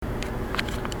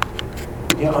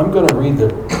Yeah, I'm going to read the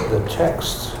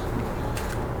texts,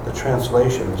 the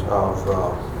translations of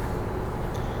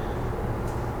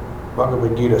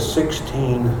Bhagavad Gita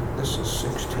 16. This is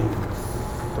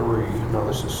 16:3. No,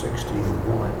 this is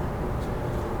 16:1.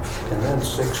 And then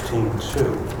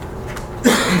 16:2.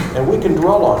 And we can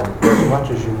dwell on it as much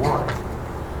as you want.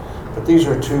 But these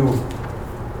are too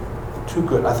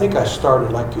good. I think I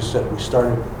started, like you said, we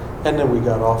started, and then we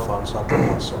got off on something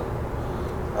else. So,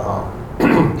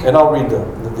 and I'll read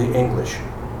the English.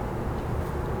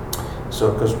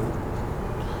 So, because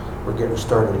we're getting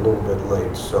started a little bit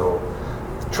late. So,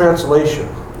 translation.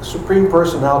 The Supreme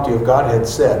Personality of Godhead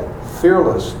said,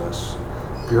 fearlessness,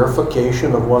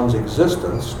 purification of one's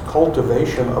existence,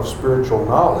 cultivation of spiritual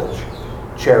knowledge,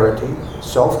 charity,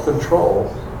 self-control,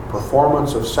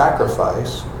 performance of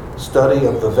sacrifice, study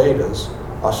of the Vedas,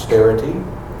 austerity,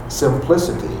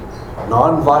 simplicity,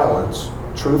 non-violence,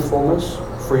 truthfulness,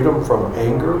 freedom from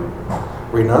anger,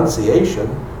 renunciation,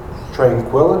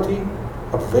 tranquility,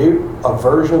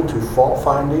 aversion to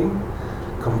fault-finding,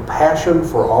 compassion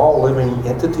for all living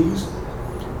entities,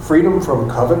 freedom from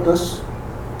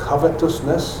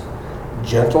covetousness,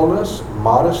 gentleness,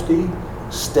 modesty,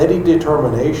 steady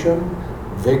determination,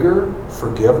 vigor,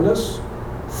 forgiveness,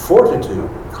 fortitude,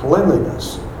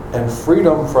 cleanliness, and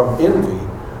freedom from envy,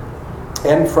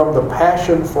 and from the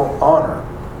passion for honor.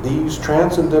 These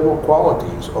transcendental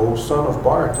qualities, O son of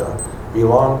Bharata,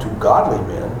 belong to godly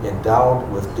men endowed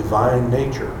with divine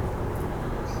nature.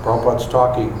 Prabhupada's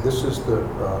talking, this is the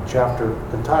chapter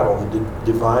entitled The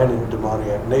Divine and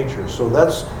Demoniac Nature. So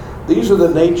these are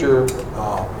the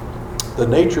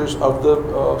natures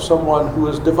of someone who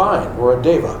is divine, or a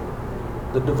deva,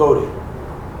 the devotee.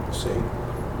 You see,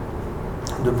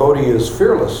 a devotee is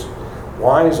fearless.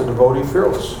 Why is a devotee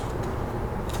fearless?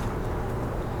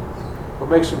 What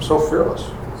makes him so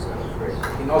fearless?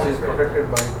 He knows he's protected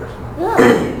by Krishna.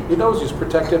 Yeah, he knows he's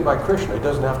protected by Krishna. He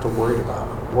doesn't have to worry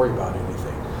about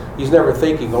anything. He's never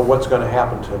thinking, oh, what's going to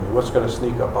happen to me? What's going to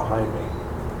sneak up behind me?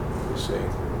 You see,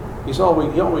 he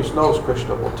always knows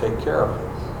Krishna will take care of him.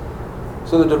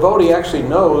 So the devotee actually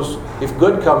knows if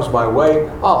good comes my way,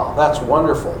 oh, that's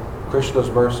wonderful, Krishna's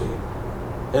mercy.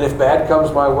 And if bad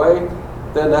comes my way,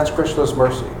 then that's Krishna's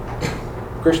mercy.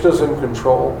 Krishna's in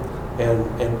control, and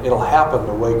it'll happen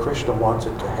the way Krishna wants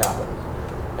it to happen.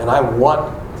 And I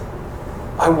want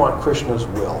Krishna's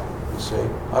will, you see.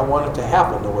 I want it to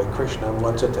happen the way Krishna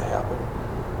wants it to happen,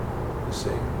 you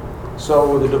see.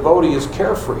 So the devotee is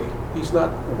carefree. He's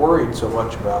not worried so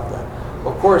much about that.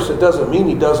 Of course, it doesn't mean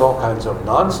he does all kinds of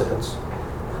nonsense.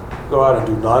 Go out and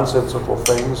do nonsensical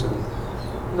things. And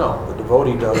no, the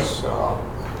devotee does,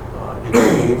 he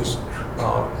behaves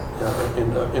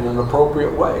in an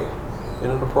appropriate way, in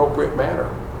an appropriate manner.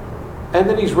 And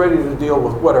then he's ready to deal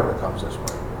with whatever comes his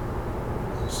way.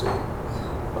 You see?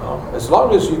 As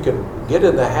long as you can get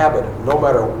in the habit, no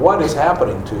matter what is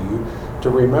happening to you, to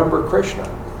remember Krishna.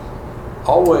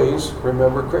 Always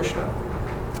remember Krishna.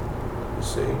 You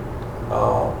see?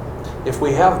 If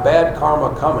we have bad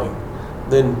karma coming,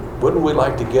 then wouldn't we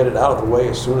like to get it out of the way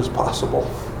as soon as possible?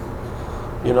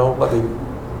 You know, let me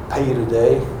pay you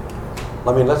today.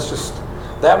 I mean,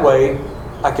 that way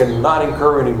I can not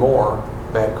incur any more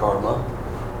bad karma.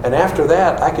 And after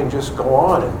that, I can just go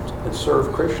on and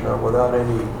serve Krishna without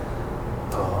any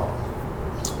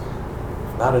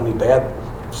bad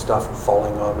stuff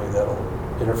falling on me that'll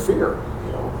interfere.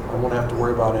 You know, I won't have to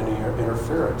worry about any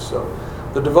interference. So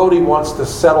the devotee wants to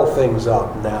settle things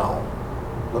up now.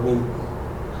 Let me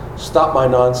stop my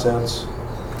nonsense.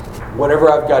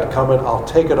 Whatever I've got coming, I'll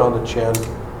take it on the chin.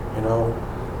 You know,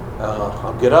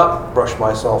 I'll get up, brush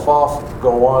myself off,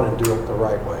 go on and do it the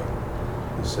right way.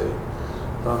 You see,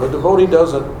 the devotee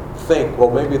doesn't think, well,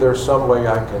 maybe there's some way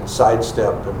I can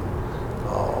sidestep and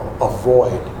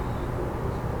avoid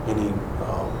any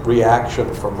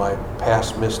reaction from my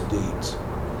past misdeeds.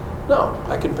 No,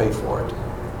 I can pay for it.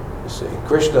 You see,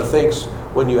 Krishna thinks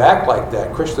when you act like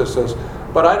that, Krishna says,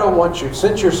 but I don't want you,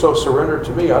 since you're so surrendered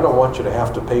to me, I don't want you to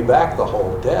have to pay back the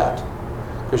whole debt,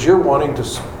 because you're wanting to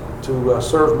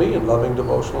serve me in loving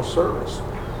devotional service.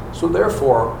 So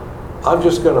therefore, I'm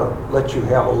just going to let you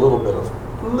have a little bit of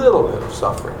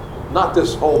suffering, not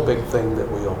this whole big thing that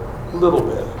we owe. A little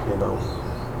bit, you know,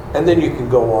 and then you can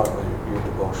go on with your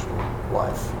devotional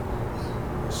life.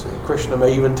 You see, Krishna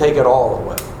may even take it all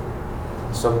away.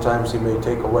 Sometimes he may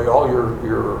take away all your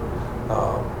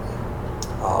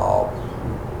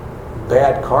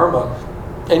bad karma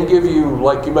and give you,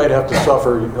 like, you might have to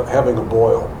suffer having a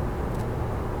boil.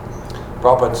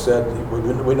 Prabhupada said,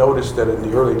 we noticed that in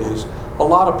the early days, a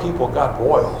lot of people got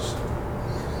boils.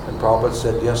 And Prabhupada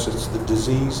said, yes, it's the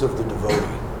disease of the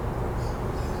devotee.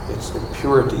 its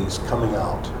impurities coming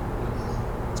out.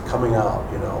 It's coming out,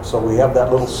 So we have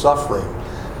that little suffering.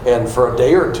 And for a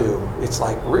day or two, it's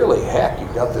like, really, heck, you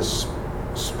got this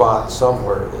spot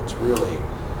somewhere that's really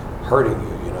hurting you,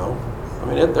 I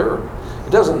mean, it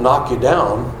doesn't knock you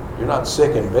down. You're not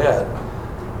sick in bed.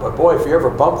 But boy, if you ever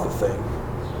bump the thing,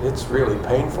 it's really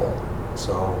painful.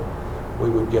 So we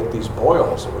would get these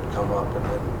boils that would come up, and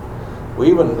then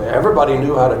everybody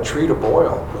knew how to treat a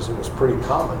boil because it was pretty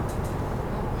common.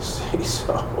 You see,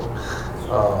 so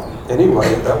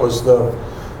anyway, that was the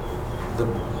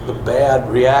bad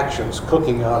reactions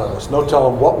cooking out of us. No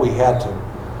telling what we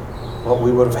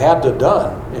would have had to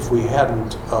done if we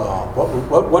hadn't.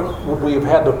 What would we have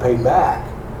had to pay back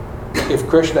if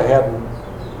Krishna hadn't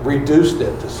reduced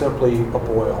it to simply a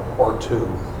boil or two,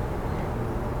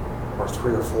 or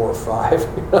three or four or five?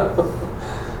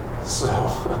 So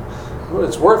well,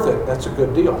 it's worth it. That's a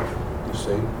good deal, you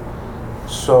see.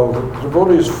 So the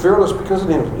devotee is fearless because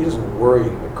he doesn't worry.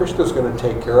 Krishna's going to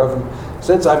take care of him.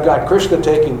 Since I've got Krishna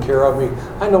taking care of me,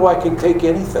 I know I can take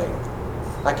anything.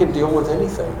 I can deal with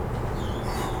anything.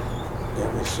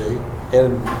 Yeah, you see.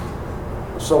 And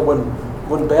so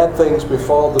when bad things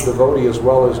befall the devotee as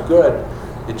well as good,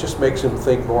 it just makes him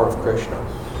think more of Krishna.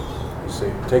 You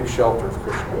see, take shelter of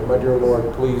Krishna. My dear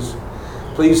Lord, please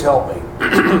help me.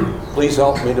 Please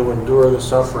help me to endure the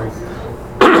suffering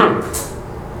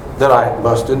that I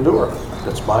must endure.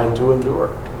 That's mine to endure.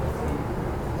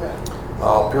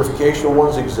 Purification of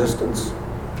one's existence,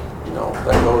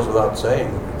 that goes without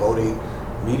saying. The devotee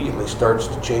immediately starts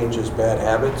to change his bad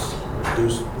habits,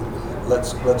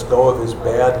 lets go of his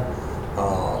bad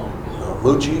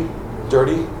muji,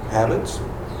 dirty habits.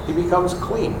 He becomes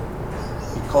clean.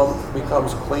 He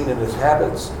becomes clean in his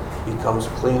habits, becomes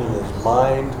clean in his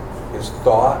mind, his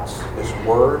thoughts, his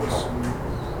words.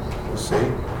 You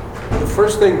see? The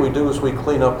first thing we do is we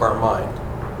clean up our mind,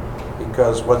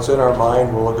 because what's in our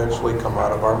mind will eventually come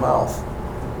out of our mouth.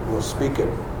 We'll speak it.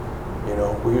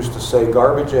 We used to say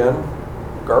garbage in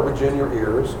your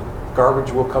ears,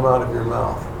 garbage will come out of your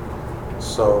mouth.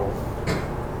 So,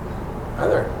 hi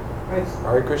there. Nice.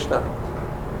 Hare Krishna.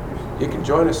 You can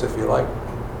join us if you like.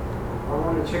 I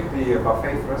want to check the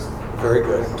buffet first. Very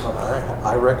good.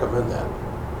 I recommend that.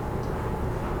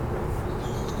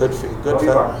 Good for you. Good for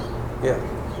you. Yeah.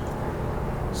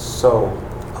 So,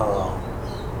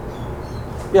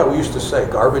 we used to say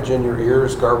garbage in your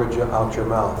ears, garbage out your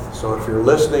mouth. So if you're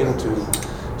listening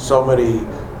to so many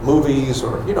movies,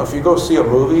 or if you go see a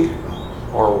movie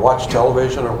or watch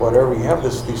television or whatever, you have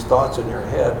these thoughts in your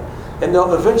head, and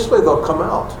eventually they'll come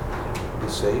out. You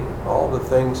see, all the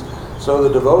things. So the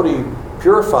devotee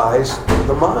purifies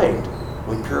the mind.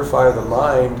 We purify the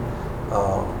mind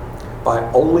by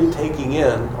only taking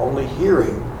in, only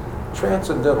hearing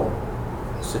transcendental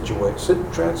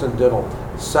transcendental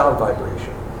sound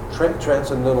vibration,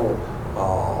 transcendental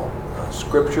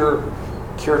scripture,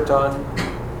 kirtan,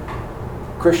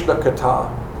 Krishna katha.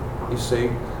 You see.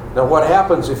 Now what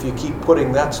happens if you keep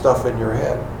putting that stuff in your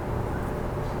head?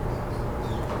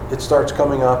 It starts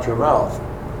coming out your mouth.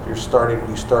 You start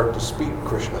to speak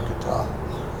Krishna katha.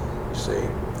 You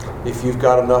see. If you've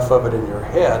got enough of it in your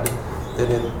head,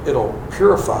 then it'll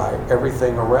purify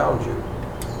everything around you.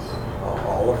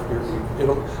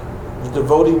 The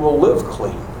devotee will live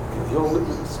clean.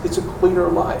 It's a cleaner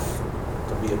life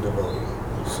to be a devotee,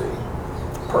 you see.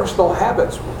 Personal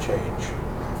habits will change,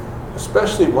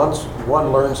 especially once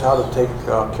one learns how to take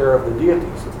care of the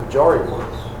deities, the pujari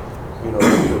work.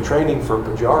 The training for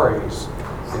pujaris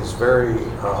is very,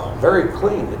 very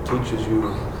clean. It teaches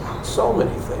you so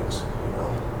many things,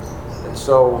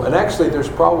 And actually there's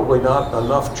probably not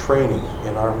enough training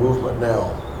in our movement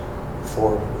now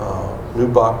for new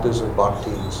bhaktas and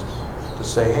bhaktins to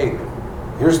say, hey,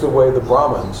 here's the way the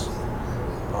Brahmins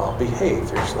behave.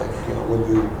 There's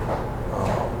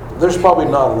there's probably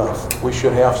not enough. We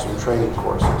should have some training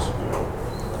courses,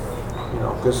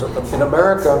 because in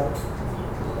America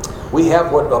we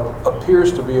have what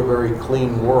appears to be a very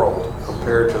clean world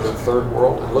compared to the third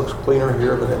world. It looks cleaner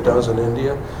here than it does in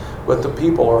India, but the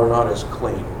people are not as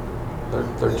clean.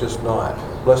 They're just not.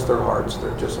 Bless their hearts.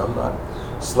 I'm not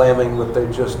slamming, but they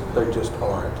just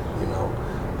aren't,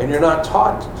 And you're not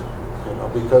taught,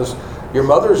 because your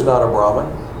mother's not a Brahmin,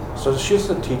 so she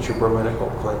doesn't teach you Brahminical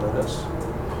cleanliness,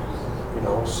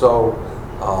 So,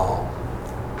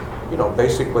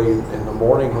 basically in the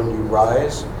morning when you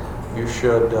rise, you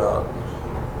should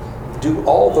do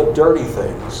all the dirty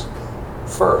things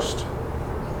first,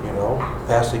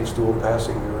 passing stool,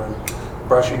 passing urine,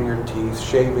 brushing your teeth,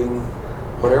 shaving,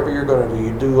 whatever you're going to do,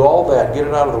 you do all that, get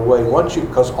it out of the way.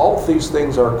 Because all of these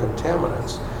things are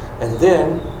contaminants, and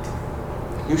then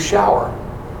you shower.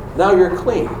 Now you're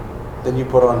clean. Then you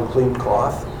put on clean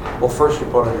cloth. Well, first you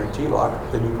put on your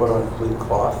T-lock, then you put on clean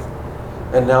cloth,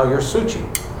 and now you're suchi.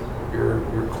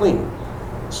 You're clean.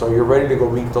 So you're ready to go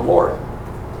meet the Lord.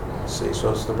 See,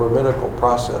 so it's the Brahminical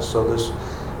process. So this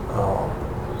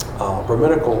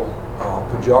Brahminical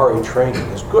Pujari training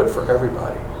is good for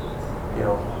everybody. You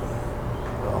know,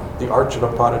 the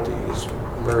Archana Padati is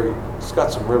it's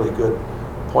got some really good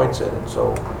points in it.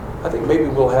 So I think maybe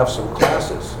we'll have some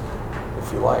classes,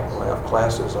 if you like. We'll have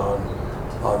classes on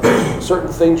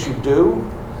certain things you do,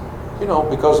 you know,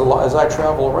 because as I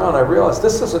travel around, I realize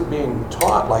this isn't being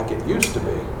taught like it used to be.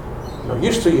 You know,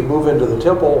 used to you move into the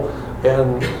temple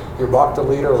and your bhakta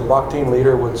leader or bhaktin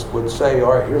leader would say,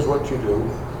 all right, here's what you do.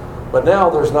 But now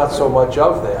there's not so much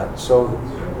of that, so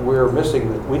we're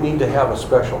missing that. We need to have a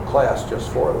special class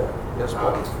just for that. Yes,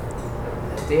 Paul?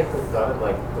 Have they ever thought of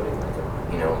like putting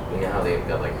like you know how they've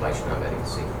got like Vaishnava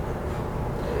agency?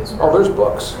 Oh, there's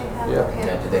books. Yeah.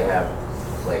 Now, do they have,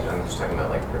 like, I'm just talking about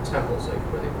like for temples, like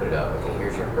where they put it out, okay,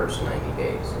 here's your first 90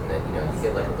 days, and then, you know, you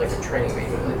get like a training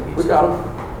manual. Like We got them.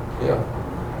 Yeah.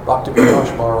 Bhakti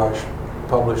Prakash Maharaj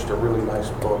published a really nice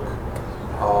book.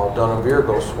 Dhanavir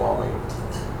Goswami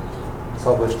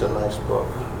published a nice book.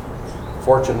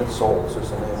 Fortunate Souls is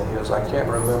the name of his. I can't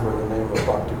remember the name of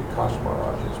Bhakti Prakash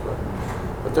Maharaj's,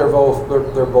 but they're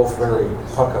both very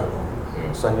pukka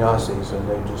sannyasis, and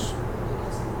they just,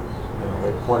 you know,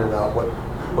 they pointed out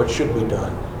what should be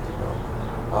done. You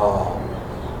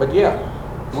know. But yeah,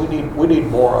 we need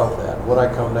more of that. When I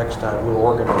come next time, we'll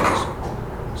organize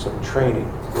some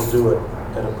training. We'll do it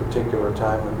at a particular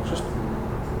time, and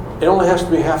it only has to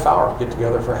be a half hour. Get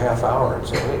together for a half hour and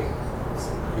say, hey,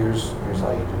 here's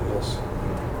how you do this.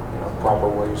 You know, proper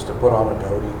ways to put on a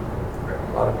dhoti.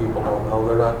 A lot of people don't know.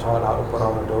 They're not taught how to put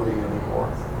on a dhoti anymore.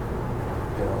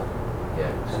 You know.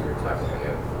 Yeah, so you're talking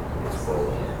about it's full.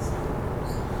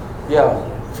 Yeah,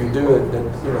 if you do it, then,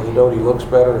 you know, the dhoti looks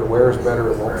better, it wears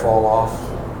better, it won't fall off.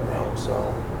 You know,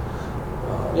 so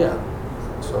yeah.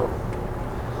 So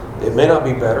it may not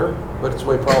be better, but it's the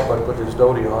way Prabhupada put his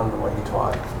dhoti on the way he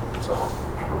taught. So. I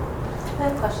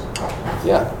have a question.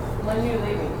 Yeah. When are you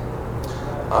leaving?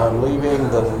 I'm leaving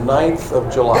the 9th of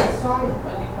July. When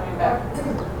are you coming back?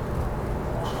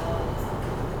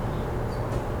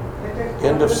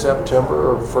 End of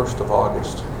September or 1st of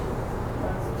August.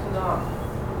 That's too long.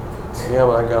 Yeah,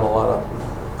 but I got a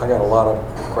lot of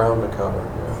ground to cover.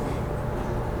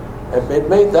 Yeah.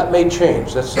 That may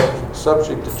change. That's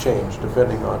subject to change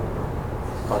depending on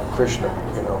Krishna.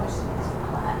 You know.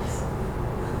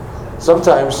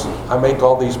 Sometimes I make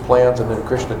all these plans and then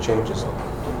Krishna changes them.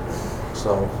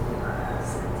 So,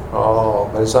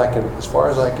 but as far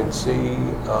as I can see,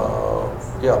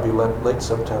 yeah, I'll be late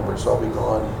September, so I'll be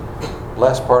gone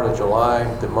last part of July,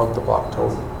 the month of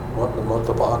October, the month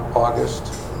of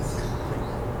August.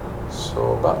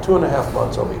 So about 2.5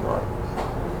 months I'll be gone.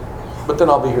 But then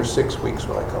I'll be here 6 weeks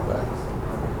when I come back.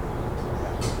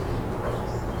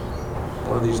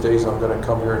 One of these days I'm going to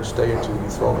come here and stay until you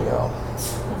throw me out.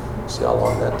 See how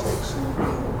long that takes.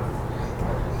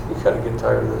 You got to get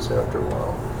tired of this after a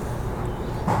while.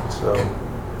 So,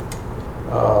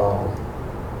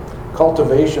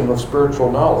 cultivation of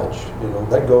spiritual knowledge, you know,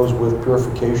 that goes with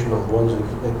purification of one's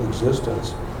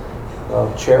existence.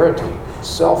 Charity,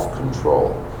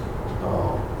 self-control.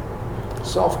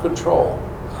 Self-control.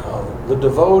 The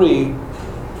devotee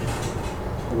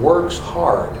works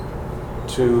hard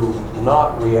to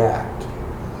not react.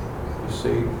 You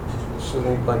see, so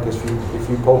like if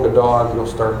you poke a dog, he'll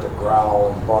start to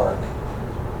growl and bark.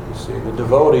 You see, the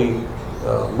devotee,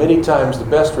 many times the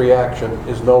best reaction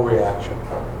is no reaction.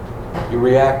 You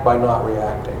react by not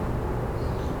reacting.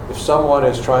 If someone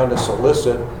is trying to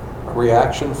solicit a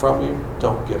reaction from you,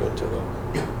 don't give it to them.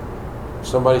 If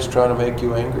somebody's trying to make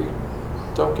you angry,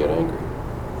 don't get angry.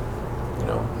 You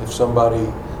know, if somebody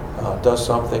does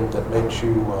something that makes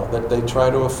you, that they try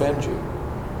to offend you,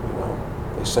 you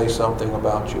know, they say something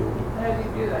about you. How do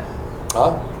you do that?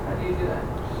 Huh? How do you do that?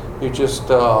 You just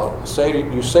say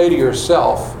to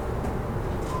yourself,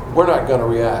 we're not going to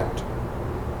react.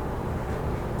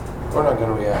 We're not going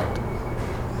to react.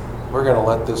 We're going to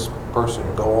let this person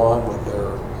go on with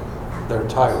their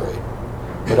tirade.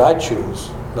 But I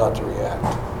choose not to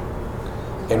react.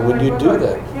 And when you do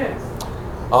that,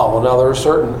 oh, well, now there are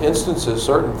certain instances,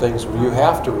 certain things where you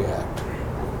have to react.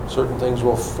 Certain things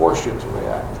will force you to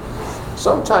react.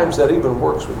 Sometimes that even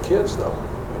works with kids, though,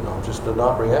 you know, just to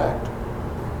not react.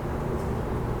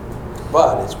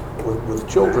 But it's with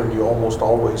children, you almost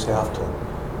always have to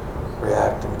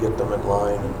react and get them in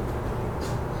line and,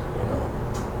 you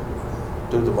know,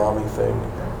 do the mommy thing.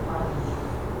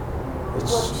 With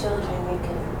children, you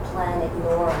can plan and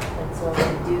ignore until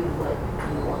they do what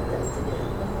you want them to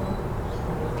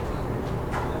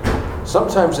do.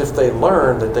 Sometimes if they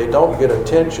learn that they don't get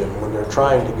attention when they're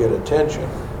trying to get attention,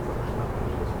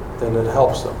 then it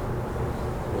helps them.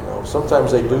 You know,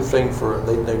 sometimes they do things for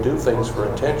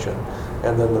attention,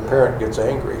 and then the parent gets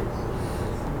angry,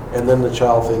 and then the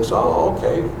child thinks, "Oh,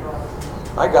 okay,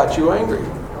 I got you angry.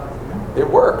 It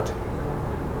worked."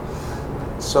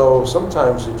 So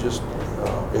sometimes you just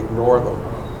ignore them.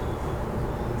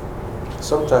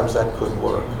 Sometimes that could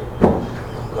work.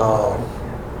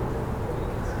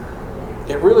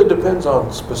 It really depends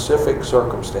on specific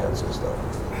circumstances, though.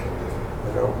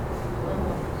 You know,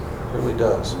 it really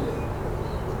does.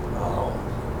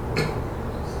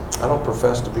 I don't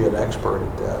profess to be an expert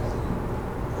at that,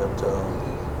 but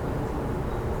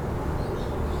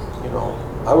you know,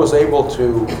 I was able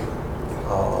to.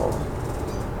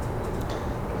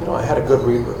 You know, I had a good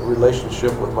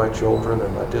relationship with my children,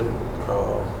 and I didn't.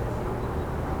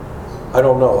 I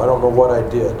don't know. I don't know what I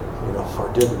did, you know, or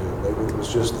didn't do. Maybe it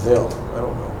was just them. I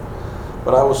don't know.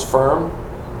 But I was firm.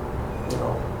 You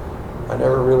know, I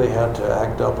never really had to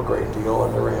act up a great deal. I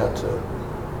never had to,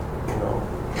 you know,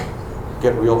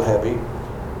 get real heavy.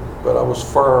 But I was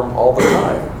firm all the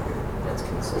time. That's You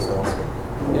consistency.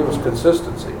 know, it was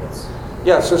consistency.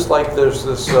 Yeah, it's just like there's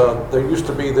this. There used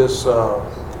to be this.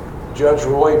 Judge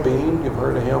Roy Bean, you've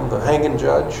heard of him, the hanging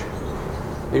judge.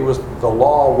 He was the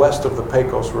law west of the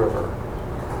Pecos River,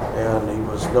 and he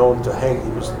was known to hang.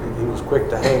 He was quick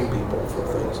to hang people for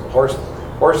things.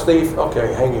 Horse thief,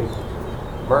 okay, hang him.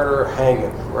 Murder, hang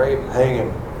him. Rape, hang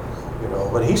him. You know,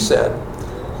 but he said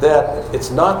that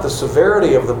it's not the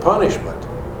severity of the punishment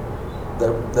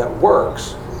that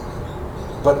works,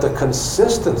 but the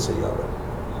consistency of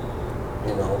it.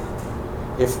 You know.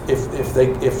 If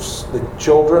the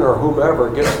children or whomever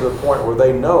gets to the point where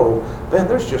they know, man,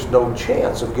 there's just no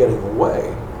chance of getting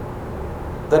away,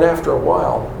 then after a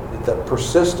while, that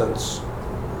persistence,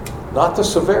 not the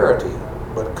severity,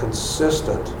 but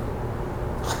consistent,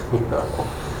 you know,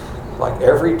 like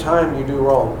every time you do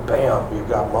wrong, bam, you've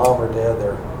got mom or dad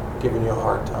there giving you a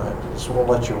hard time. Just won't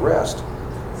let you rest,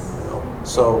 you know.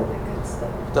 So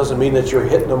it doesn't mean that you're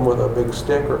hitting them with a big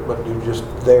stick, but you're just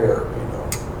there, you know.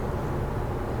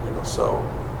 So,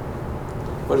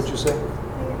 what did you say?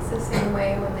 I think it's the same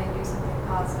way when they do something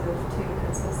positive too,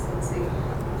 consistency.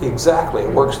 Exactly,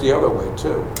 it works the other way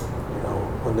too. You know,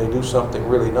 when they do something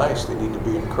really nice, they need to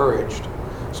be encouraged.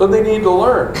 So they need to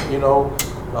learn. You know,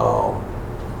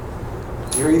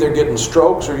 you're either getting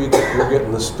strokes or you're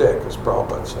getting the stick, as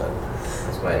Prabhupada said.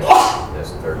 That's why in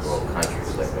those third world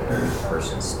countries, like when a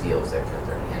person steals, they cut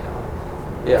their hand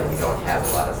off. Yeah. You don't have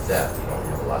a lot of theft. You don't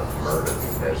have a lot of murder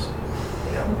because,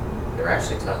 you know, they're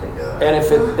actually tough into. And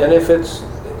if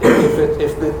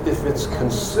it's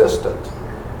consistent,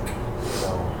 you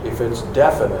know, if it's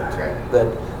definite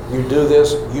that you do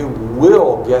this, you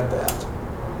will get that.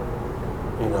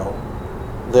 You know,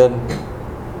 then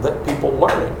let people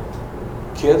learn it.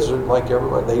 Kids are like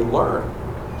everybody; they learn.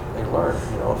 They learn.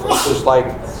 You know, if it's just like,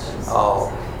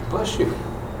 bless you.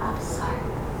 I'm sorry.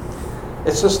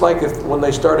 It's just like when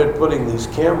they started putting these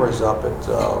cameras up at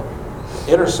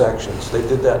intersections. They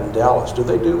did that in Dallas. Do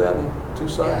they do that in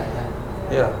Tucson?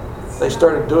 Yeah. They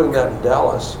started doing that in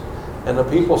Dallas, and the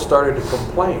people started to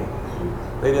complain.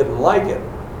 They didn't like it.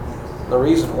 The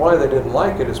reason why they didn't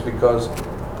like it is because,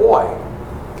 boy,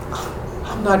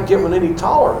 I'm not given any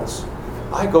tolerance.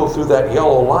 I go through that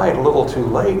yellow light a little too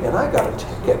late, and I got a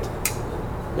ticket.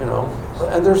 You know,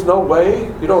 and there's no way.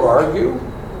 You don't argue.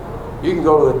 You can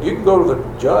go to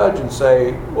the judge and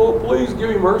say, "Well, please give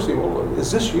me mercy." Well,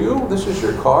 is this you? This is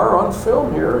your car on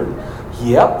film here, and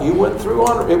yep, you went through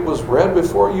on it. It was red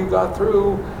before you got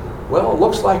through. Well, it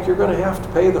looks like you're going to have to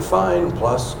pay the fine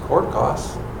plus court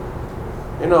costs.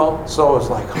 You know, so it's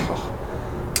like, oh.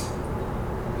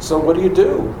 So what do you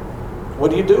do? What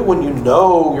do you do when you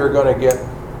know you're going to get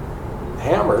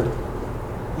hammered?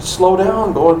 You slow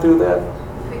down going through that.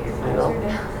 Put your You know. visor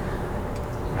down.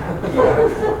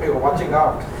 You're watching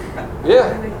out.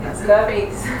 Yeah, It's the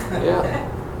face. yeah.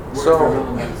 So,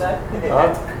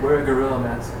 Wear a gorilla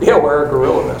mask. yeah, wear a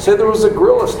gorilla mask. Say there was a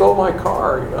gorilla stole my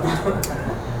car, you know.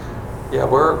 Yeah,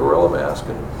 wear a gorilla mask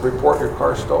and report your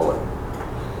car stolen.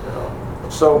 You know.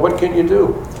 So what can you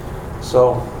do?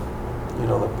 So, you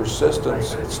know, the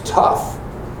persistence, it's tough,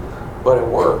 but it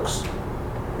works.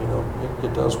 You know,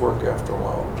 it does work after a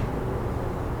while.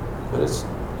 But it's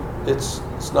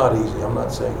not easy. I'm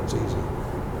not saying it's easy.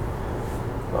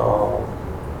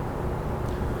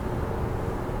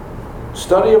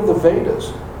 Study of the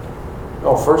Vedas.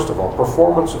 Oh, first of all,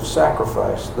 performance of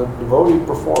sacrifice. The devotee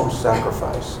performs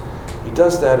sacrifice. He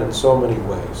does that in so many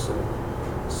ways.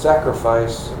 And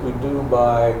sacrifice we do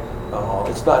by,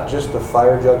 it's not just a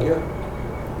fire jugular.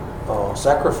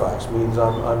 Sacrifice means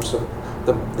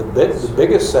the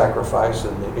biggest sacrifice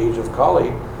in the age of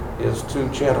Kali is to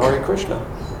chant Hare Krishna.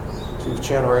 To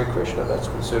chant Hare Krishna, that's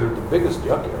considered the biggest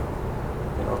yajna.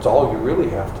 It's all you really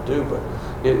have to do. But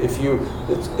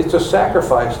it's a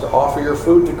sacrifice to offer your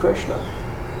food to Krishna.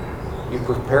 You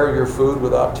prepare your food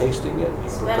without tasting it.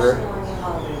 Especially when you're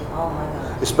hungry. Oh my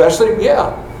God. Especially,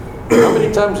 yeah. How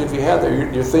many times have you had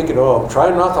that? You're thinking, oh, I'm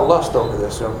trying not to lust over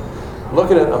this. I'm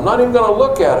looking at it. I'm not even going to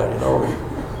look at it.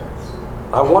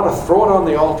 I want to throw it on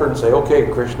the altar and say, okay,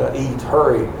 Krishna, eat,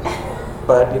 hurry.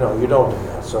 But you don't do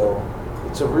that. So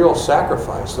it's a real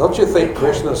sacrifice. Don't you think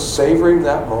Krishna's savoring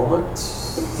that moment?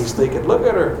 He's thinking, look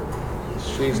at her.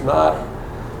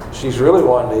 She's really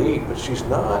wanting to eat, but she's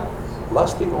not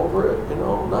lusting over it,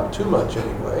 not too much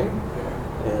anyway.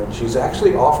 And she's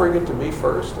actually offering it to me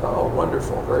first. Oh,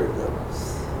 wonderful, very good.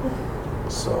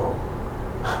 So,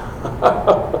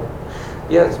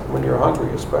 yes, when you're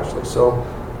hungry especially. So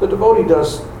the devotee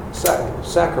does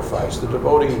sacrifice. The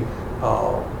devotee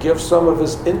gives some of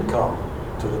his income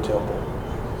to the temple.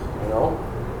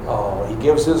 He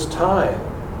gives his time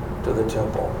to the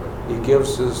temple. He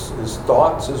gives his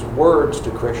thoughts, his words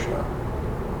to Krishna.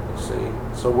 You see,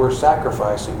 so we're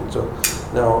sacrificing. And so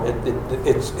now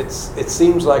it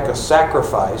seems like a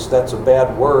sacrifice. That's a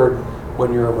bad word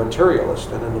when you're a materialist.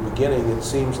 And in the beginning, it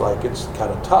seems like it's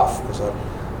kind of tough because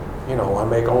I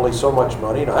make only so much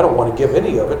money, and I don't want to give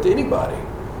any of it to anybody.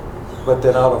 But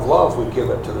then, out of love, we give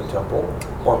it to the temple,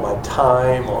 or my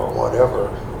time, or whatever.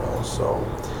 So.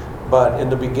 But in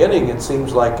the beginning, it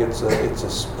seems like it's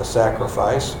a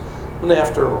sacrifice. And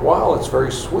after a while, it's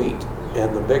very sweet.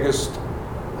 And the biggest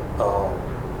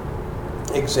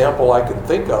example I can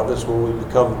think of is when we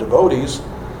become devotees,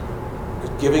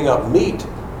 giving up meat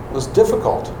was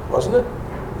difficult, wasn't it?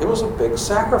 It was a big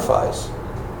sacrifice.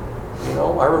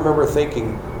 I remember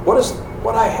thinking, what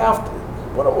I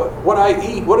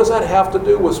eat, what does that have to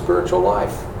do with spiritual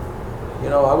life?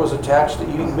 I was attached to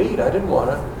eating meat. I didn't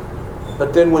want to.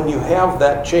 But then when you have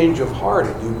that change of heart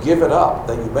and you give it up,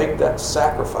 then you make that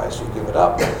sacrifice, you give it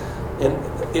up. And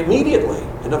immediately,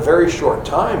 in a very short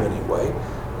time anyway,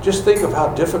 just think of how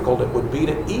difficult it would be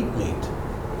to eat meat.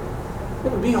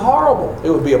 It would be horrible. It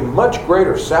would be a much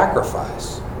greater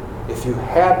sacrifice if you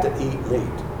had to eat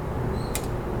meat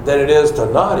than it is to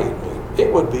not eat meat.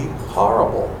 It would be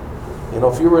horrible.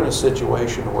 If you were in a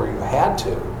situation where you had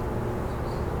to,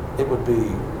 it would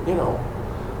be,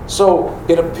 So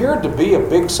it appeared to be a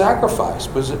big sacrifice,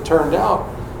 but as it turned out,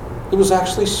 it was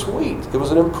actually sweet. It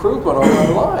was an improvement on my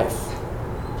life.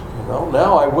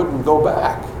 Now I wouldn't go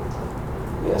back.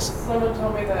 Yes? Someone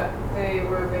told me that they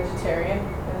were vegetarian,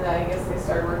 and then I guess they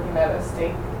started working at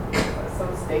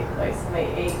some steak place, and they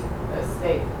ate a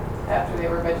steak after they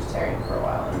were vegetarian for a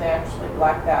while, and they actually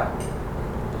blacked out.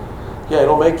 Yeah,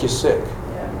 it'll make you sick.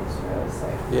 Yeah, it makes you really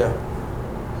sick.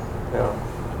 Yeah.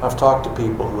 I've talked to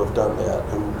people who have done that,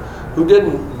 who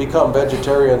didn't become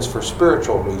vegetarians for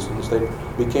spiritual reasons. They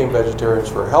became vegetarians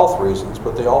for health reasons,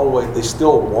 but they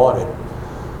still wanted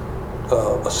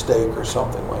a steak or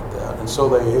something like that, and so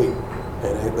they ate,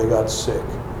 and they got sick.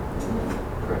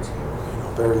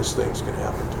 Various things can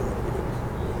happen to it.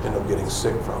 You end up getting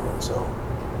sick from it.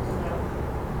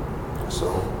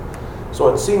 So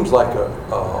it seems like an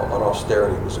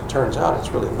austerity, but as it turns out,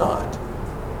 it's really not.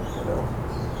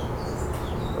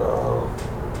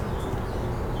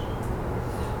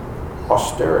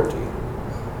 Austerity.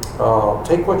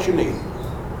 Take what you need.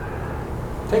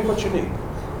 Take what you need.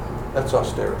 That's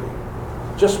austerity.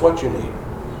 Just what you need.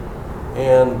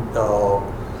 And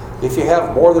if you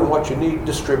have more than what you need,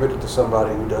 distribute it to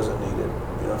somebody who doesn't need it.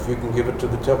 If you can give it to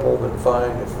the temple, then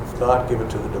fine. If not, give it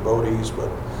to the devotees. But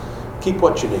keep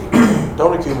what you need.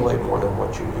 Don't accumulate more than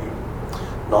what you need.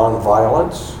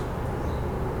 Non-violence.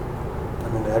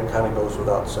 That kind of goes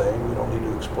without saying. We don't need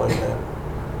to explain that.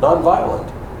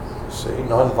 Non-violent. See,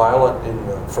 non-violent in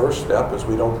the first step is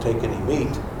we don't take any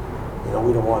meat. We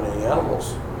don't want any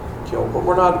animals killed, but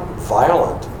we're not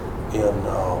violent in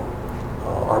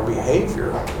our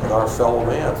behavior with our fellow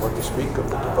man. What to speak of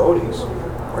the devotees,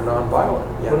 we're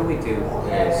non-violent. Yeah. What do we do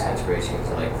in his inspirations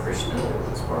like Krishna,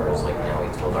 as far as now he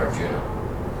told Arjuna,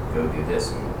 go do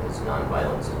this, and it's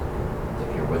non-violence.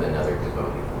 If you're with another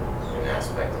devotee, an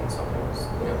aspect in something,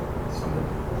 some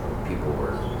people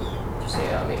were just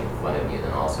making fun of you,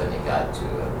 then all of a sudden you got to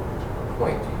a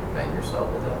point, do you defend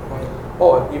yourself at that point?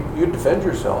 Oh, you defend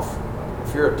yourself.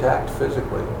 If you're attacked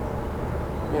physically,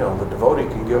 the devotee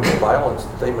can give violence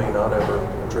that they may not ever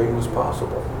dream was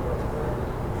possible.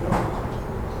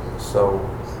 So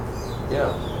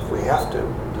Yeah, if we have to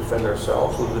defend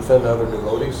ourselves, we'll defend other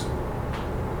devotees.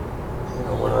 You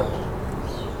know,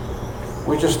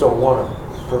 we just don't want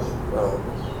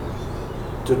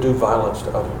to do violence to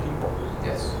other people.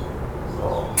 Yes.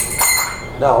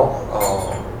 Now,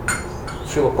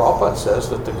 Srila Prabhupada says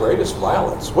that the greatest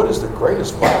violence, what is the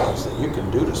greatest violence that you can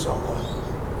do to someone?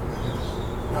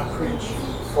 Not preach.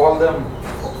 Fall them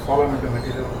into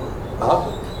material.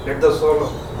 Huh? Let the soul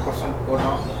person go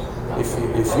down.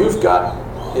 If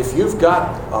you've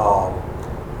got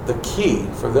the key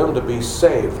for them to be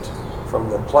saved from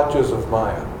the clutches of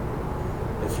Maya,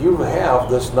 if you have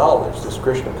this knowledge, this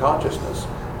Krishna consciousness,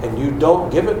 and you don't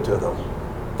give it to them,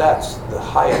 that's the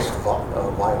highest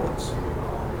violence.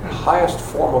 The highest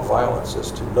form of violence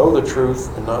is to know the truth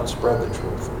and not spread the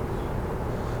truth.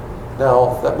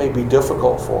 Now, that may be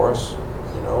difficult for us,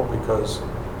 you know, because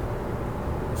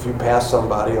if you pass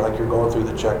somebody, like you're going through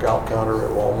the checkout counter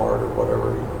at Walmart or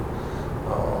whatever, you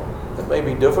know, it may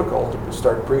be difficult to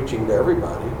start preaching to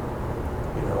everybody,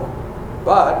 you know.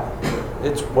 But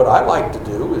it's what I like to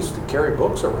do is to carry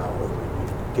books around with me.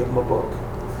 Give them a book.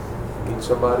 You need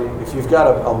somebody, if you've got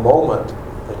a moment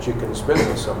that you can spend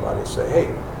with somebody, say,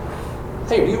 hey,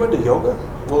 are you into yoga?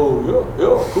 Well,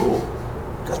 yeah, cool.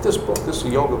 Got this book. This is a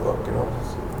yoga book, you know.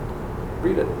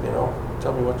 Read it, you know.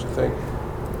 Tell me what you think.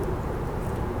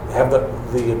 Have the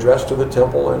address to the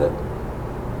temple in it.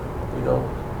 You know,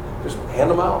 just hand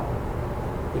them out.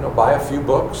 You know, buy a few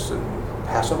books and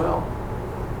pass them out.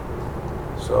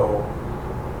 So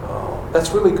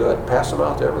that's really good. Pass them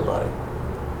out to everybody.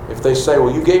 If they say,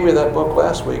 well, you gave me that book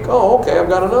last week. Oh, okay, I've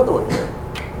got another one here.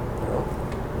 You know.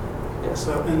 Yes.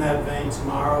 So in that vein,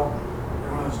 tomorrow,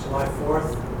 everyone is July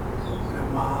 4th, we have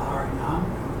Mahaharinam,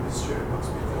 and we distribute books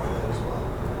before that as well.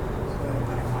 So if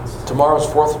anybody wants to, Tomorrow's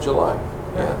 4th of July.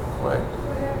 Yeah, right. so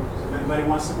if anybody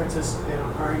wants to participate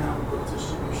on Harinam book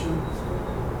distribution,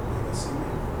 they can see me.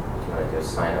 Can I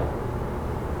just sign up?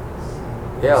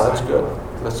 Yeah, that's good.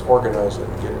 Let's organize it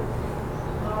and get it.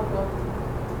 I'll go.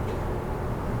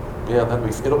 Yeah,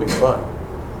 it'll be fun.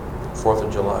 4th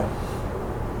of July.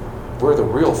 We're the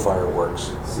real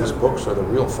fireworks. These books are the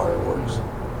real fireworks.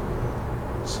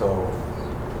 So,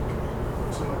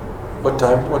 what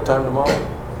time tomorrow?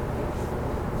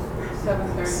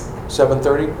 7:30.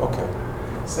 7:30? Okay.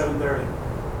 7:30.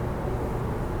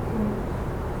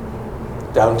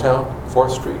 Downtown,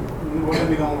 4th Street? We're going to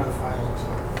be going where the fireworks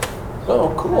are.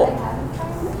 Oh, cool.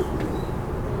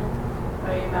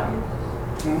 Mighty Mountain.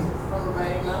 Over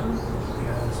Mighty Mountain.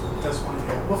 Yeah, that's one.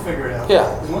 Yeah, we'll figure it out. Yeah,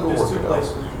 There's we'll there's work two it out.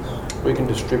 places we can go. We can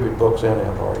distribute books and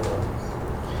have our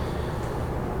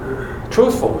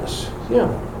truthfulness. Yeah,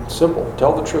 simple.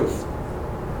 Tell the truth.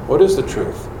 What is the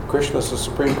truth? Krishna is the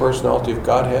Supreme Personality of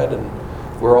Godhead, and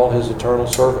we're all His eternal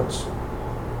servants.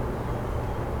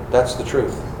 That's the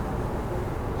truth.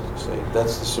 See,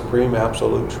 that's the supreme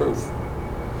absolute truth.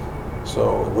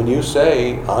 So when you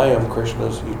say, I am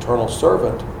Krishna's eternal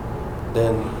servant,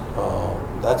 then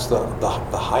that's the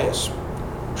highest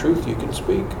truth you can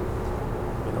speak.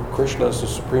 You know, Krishna is the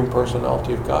Supreme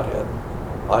Personality of Godhead.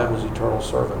 I am His eternal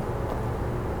servant.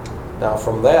 Now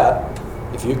from that,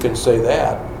 if you can say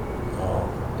that,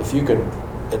 if you can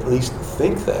at least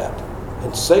think that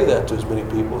and say that to as many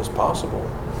people as possible,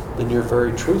 then you're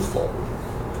very truthful.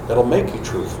 That'll make you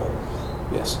truthful.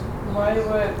 Yes? Why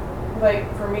would, like,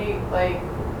 for me, like,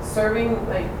 serving,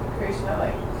 like, Krishna,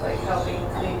 like helping,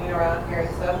 cleaning around here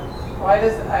and stuff, why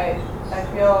does, I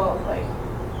feel, like,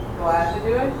 glad to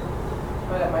do it,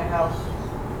 but at my house,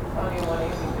 I don't even want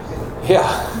anything to do with it. Yeah.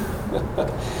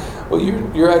 Well,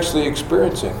 you're actually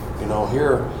experiencing, you know,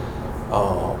 here,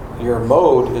 your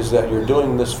mode is that you're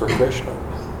doing this for Krishna.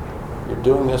 You're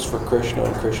doing this for Krishna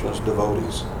and Krishna's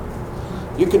devotees.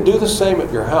 You can do the same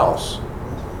at your house.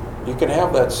 You can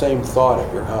have that same thought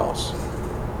at your house.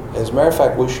 As a matter of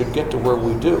fact, we should get to where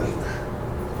we do.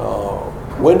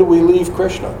 When do we leave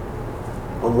Krishna?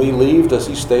 When we leave, does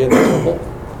he stay in the temple?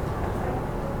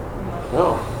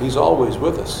 No, he's always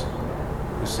with us,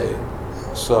 you see.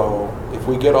 So if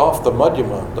we get off the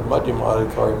Madhyama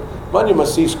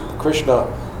sees Krishna,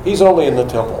 he's only in the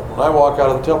temple. When I walk out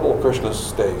of the temple, Krishna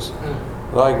stays.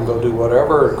 And I can go do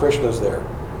whatever, and Krishna's there.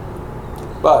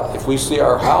 But if we see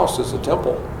our house as a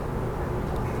temple,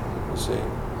 you see.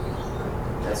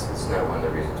 That's not one of the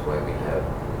reasons why we have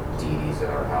deities at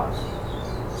our house.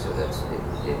 So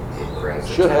it brings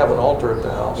the Should have an temple- altar at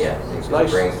the house. Yeah, It's it nice.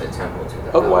 brings the temple to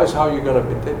the Otherwise, house. how are you going to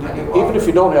How do you even walk if it?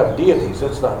 you don't have deities,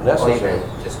 that's not Or necessary. even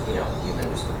just a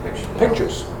picture.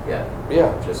 Pictures. Yeah,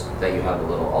 Yeah. just that you have a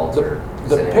little altar.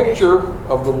 The sitting picture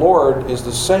of the Lord is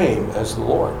the same as the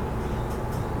Lord.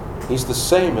 He's the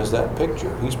same as that picture.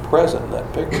 He's present in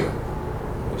that picture.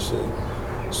 You see.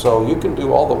 So you can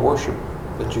do all the worship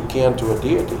that you can to a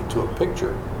deity, to a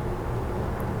picture.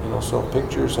 You know, so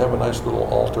pictures have a nice little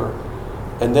altar.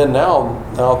 And then now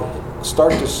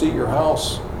start to see your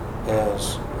house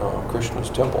as Krishna's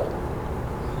temple.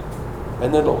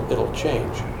 And then it'll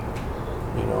change,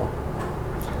 you know.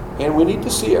 And we need to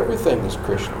see everything as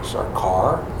Krishna's. Our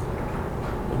car,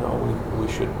 you know,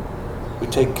 we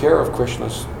take care of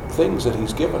Krishna's things that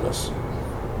he's given us,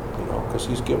 you know, because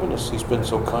he's been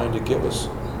so kind to give us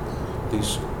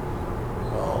these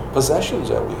possessions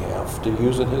that we have to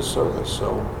use in his service.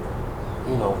 So,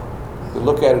 you know, we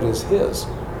look at it as his.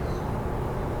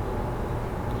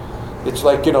 It's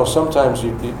like, you know, sometimes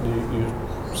you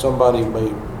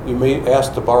may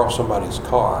ask to borrow somebody's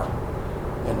car,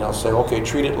 and they'll say, okay,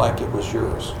 treat it like it was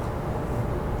yours.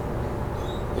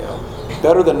 Yeah.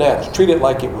 Better than that, treat it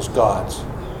like it was God's.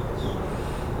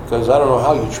 Because I don't know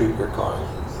how you treat your car.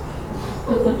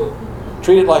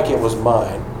 Treat it like it was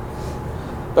mine.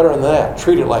 Better than that,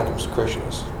 treat it like it was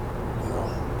Krishna's. You know.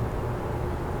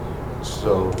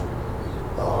 So,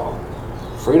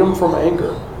 freedom from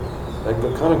anger. That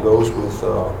kind of goes with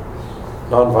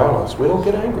nonviolence. We don't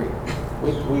get angry.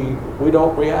 We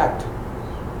don't react.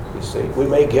 You see, we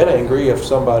may get angry if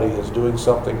somebody is doing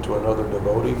something to another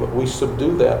devotee, but we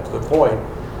subdue that to the point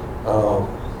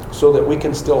so that we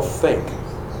can still think.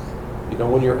 You know,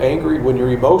 when you're angry, when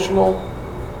you're emotional,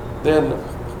 then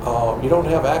you don't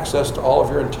have access to all of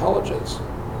your intelligence.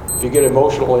 If you get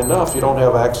emotional enough, you don't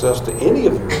have access to any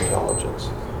of your intelligence.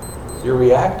 You're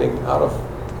reacting out of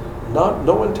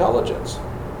no intelligence.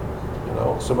 You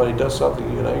know, somebody does something,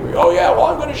 you get angry. Oh yeah, well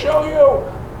I'm going to show you.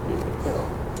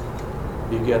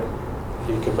 You know,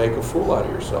 you can make a fool out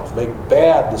of yourself, make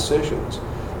bad decisions.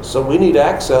 So we need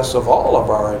access of all of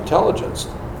our intelligence,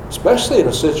 especially in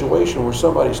a situation where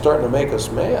somebody's starting to make us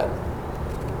mad.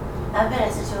 I've been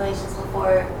in situations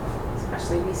before,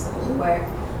 especially recently, where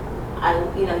I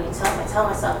tell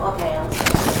myself, okay, I'm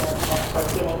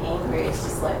like getting angry. It's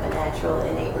just like a natural,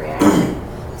 innate reaction.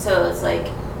 So it's like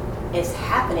it's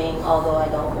happening, although I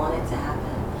don't want it to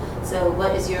happen. So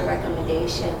what is your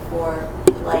recommendation for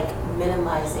like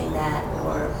minimizing that,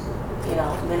 or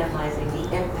minimizing the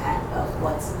impact of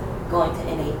what's going to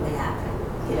innately happen,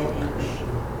 getting angry?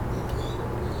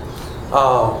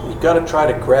 You've got to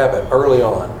try to grab it early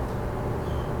on.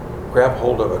 Grab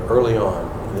hold of it early on.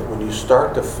 When you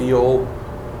start to feel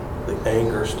the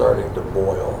anger starting to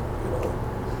boil,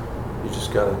 you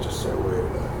just got to just say, wait a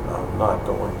minute, I'm not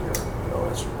going here.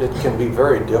 It can be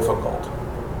very difficult.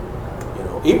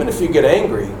 Even if you get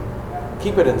angry,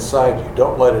 keep it inside you.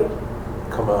 Don't let it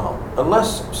come out.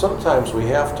 Unless sometimes we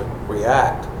have to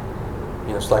react.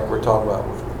 It's like we're talking about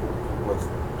with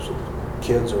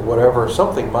kids or whatever.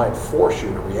 Something might force you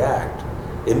to react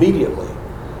immediately.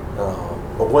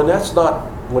 But when it's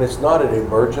not an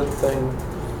emergent thing,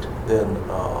 then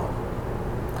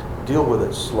deal with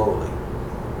it slowly.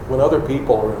 When other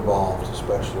people are involved,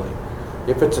 especially.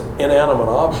 If it's an inanimate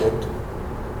object,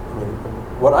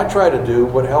 what I try to do,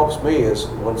 what helps me is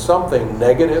when something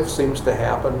negative seems to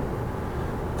happen,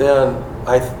 then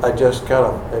I just it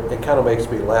kind of makes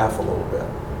me laugh a little bit.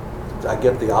 I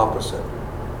get the opposite.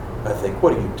 I think,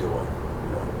 what are you doing?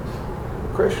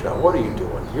 Krishna, what are you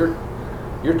doing?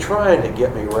 You're trying to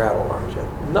get me rattled, aren't you?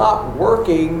 Not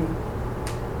working.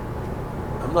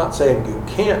 I'm not saying you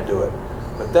can't do it,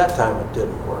 but that time it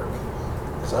didn't work.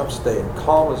 Because I'm staying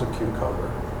calm as a cucumber.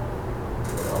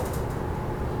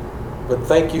 But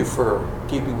thank you for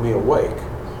keeping me awake.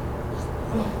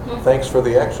 Thanks for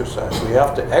the exercise. We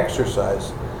have to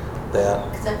exercise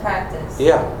that. It's a practice.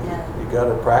 Yeah. You got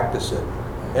to practice it.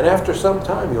 And after some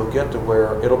time, you'll get to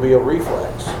where it'll be a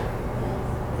reflex.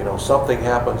 Something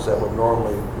happens that would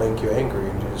normally make you angry,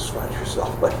 and you just find yourself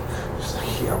just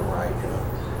like, yeah, right.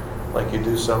 Like you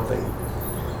do something.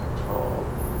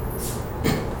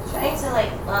 Trying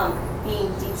to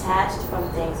being detached from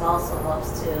things also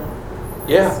helps too.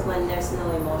 Yeah. When there's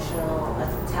no emotional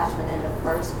attachment in the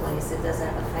first place, it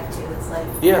doesn't affect you. It's like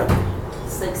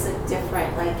it's like so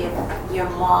different. Like if your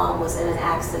mom was in an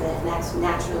accident,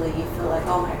 naturally you feel like,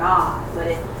 oh my God. But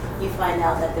if you find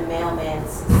out that the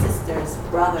mailman's sister's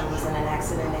brother was in an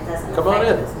accident, it doesn't affect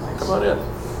you as much. Come on in.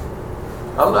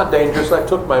 I'm not dangerous. I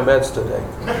took my meds today.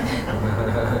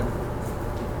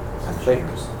 I think.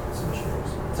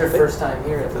 It's their first time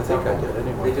here at the I think I temple. did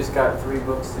anyway. They just got 3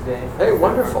 books today. Hey,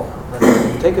 wonderful.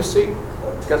 Take a seat.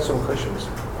 Got some cushions.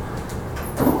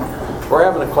 We're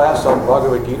having a class on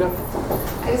Bhagavad Gita.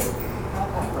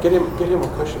 Get him a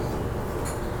cushion.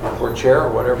 Or a chair,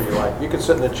 or whatever you like. You can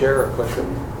sit in a chair or a cushion.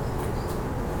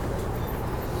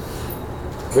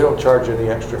 We don't charge any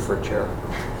extra for a chair.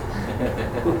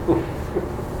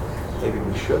 Maybe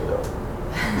we should though.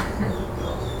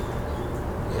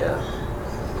 Yeah.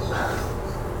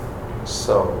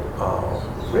 So,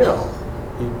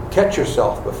 you catch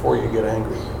yourself before you get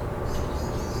angry.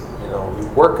 You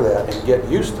work that and get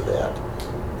used to that,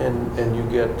 and you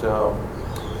get,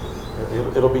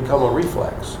 it'll become a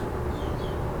reflex.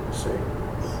 You see.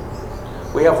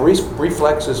 We have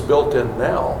reflexes built in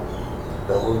now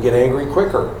that we get angry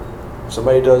quicker. If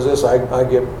somebody does this, I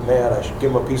get mad. I should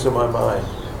give them a piece of my mind.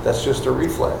 That's just a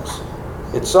reflex.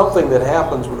 It's something that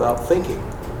happens without thinking.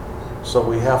 So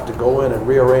we have to go in and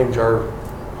rearrange our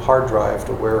hard drive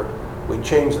to where we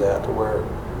change that to where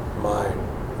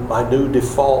my new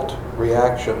default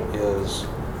reaction is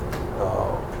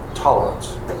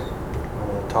tolerance. I'm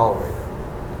going to tolerate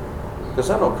it. Because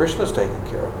I know Krishna's taking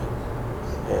care of me.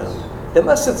 And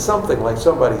unless it's something like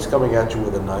somebody's coming at you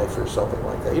with a knife or something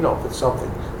like that, if it's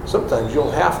something, sometimes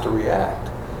you'll have to react.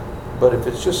 But if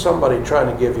it's just somebody trying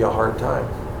to give you a hard time,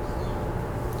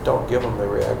 don't give them the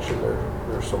reaction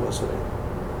they're soliciting.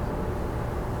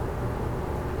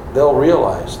 They'll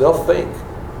realize, they'll think,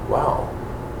 wow,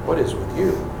 what is with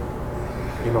you?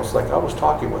 It's like I was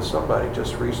talking with somebody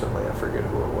just recently, I forget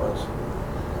who it was.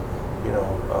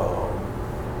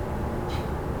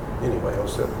 Anyway,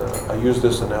 I use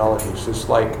this analogy. It's just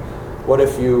like, what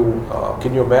if you,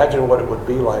 can you imagine what it would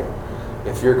be like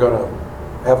if you're going to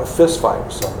have a fist fight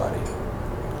with somebody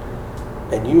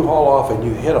and you haul off and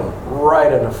you hit them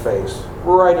right in the face,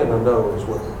 right in the nose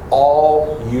with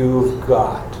all you've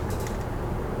got,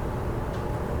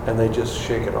 and they just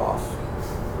shake it off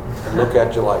and look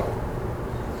at you like,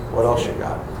 what else you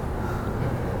got?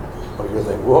 Or you're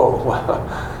thinking, whoa,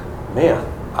 man,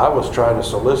 I was trying to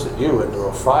solicit you into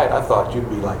a fight. I thought you'd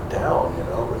be like down,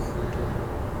 but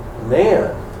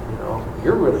man,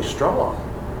 you're really strong.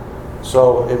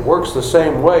 So it works the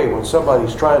same way when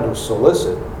somebody's trying to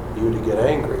solicit you to get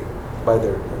angry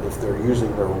if they're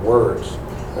using their words,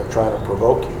 they're trying to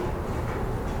provoke you.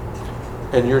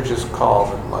 And you're just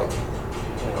calm and like,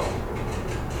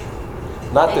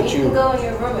 not And that you can go in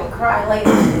your room and cry later.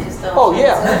 You just don't. Oh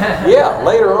yeah, yeah.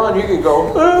 Later on, you can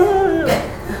go.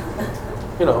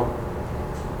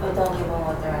 But don't give them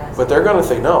what they're asking. But they're going to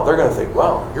think, no. They're going to think,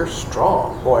 wow, you're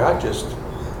strong, boy. I just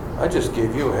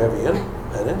gave you a heavy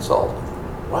an insult.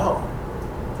 Wow.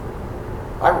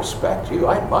 I respect you.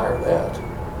 I admire that.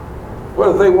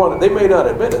 Whether they want it, they may not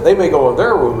admit it. They may go in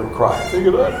their room and cry,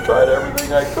 thinking I tried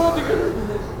everything I could to get her.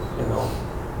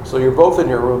 So you're both in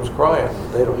your rooms crying.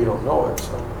 You don't know it.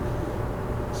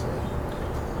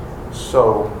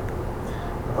 So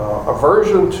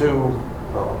aversion to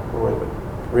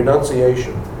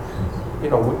renunciation.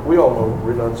 We all know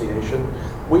renunciation.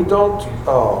 We don't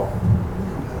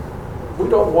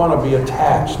want to be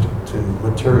attached to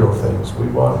material things. We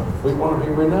want to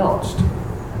be renounced.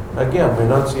 Again,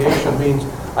 renunciation means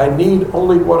I need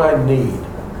only what I need,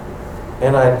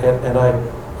 and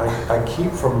I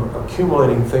keep from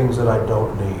accumulating things that I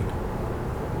don't need.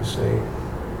 You see,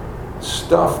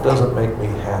 stuff doesn't make me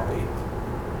happy.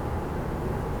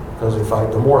 Because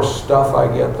the more stuff I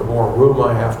get, the more room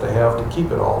I have to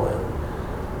keep it all in.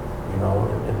 And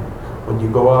when you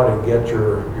go out and get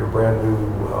your brand new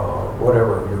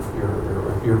whatever,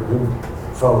 your new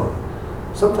phone.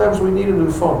 Sometimes we need a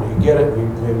new phone. You get it, and you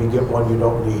maybe get one you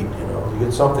don't need. You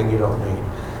get something you don't need,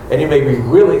 and you may be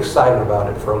really excited about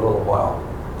it for a little while,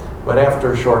 but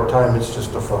after a short time, it's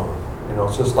just a phone.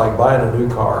 It's just like buying a new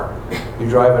car. You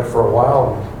drive it for a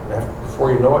while, and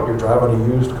before you know it, you're driving a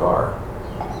used car.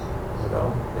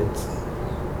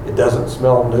 It doesn't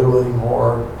smell new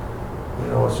anymore.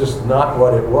 It's just not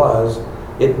what it was.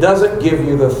 It doesn't give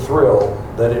you the thrill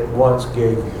that it once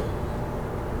gave you.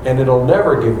 And it'll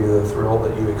never give you the thrill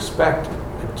that you expect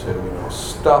it to.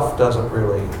 Stuff doesn't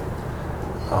really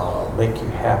make you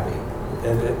happy.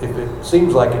 And if it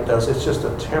seems like it does, it's just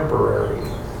a temporary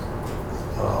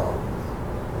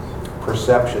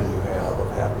perception you have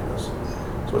of happiness.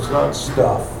 So it's not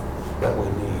stuff that we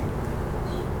need.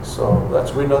 So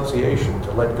that's renunciation,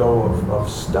 to let go of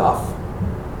stuff.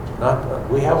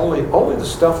 We have only the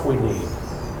stuff we need.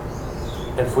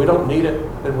 And if we don't need it,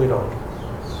 then we don't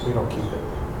keep it.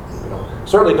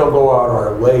 Certainly don't go out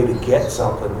our way to get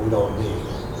something we don't need.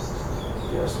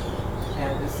 Yes?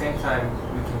 And at the same time,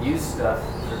 we can use stuff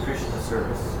for Krishna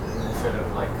service instead of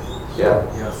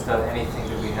stuff, anything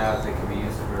that we have that can be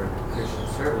used for Krishna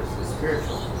service is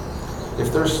spiritual.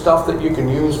 If there's stuff that you can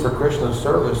use for Krishna's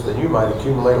service, then you might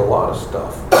accumulate a lot of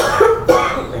stuff.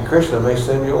 And Krishna may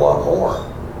send you a lot more.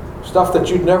 Stuff that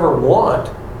you'd never want.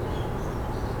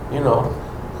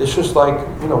 It's just like,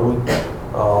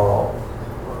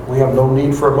 we have no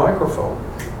need for a microphone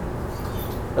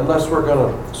unless we're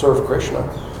going to serve Krishna.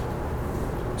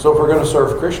 So if we're going to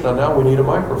serve Krishna, now we need a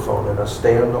microphone and a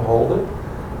stand to hold it,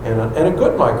 and a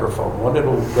good microphone, one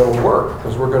that'll work,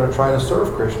 because we're going to try to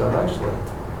serve Krishna nicely.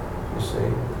 You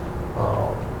see,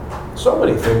 so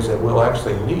many things that we'll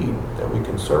actually need that we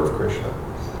can serve Krishna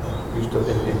used to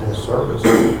in his service.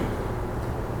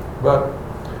 But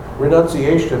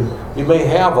renunciation, we may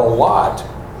have a lot,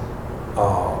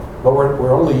 but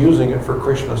we're only using it for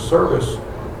Krishna's service.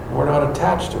 We're not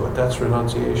attached to it. That's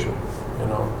renunciation. You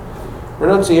know,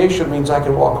 renunciation means I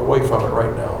can walk away from it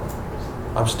right now.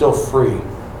 I'm still free.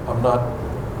 I'm not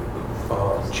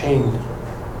chained,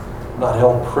 not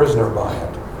held prisoner by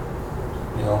it.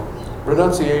 You know,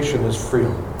 renunciation is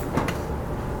freedom.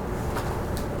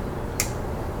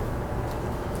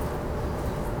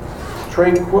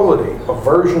 Tranquility,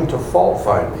 aversion to fault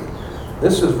finding.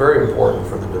 This is very important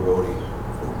for the devotee,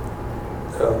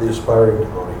 the aspiring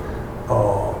devotee.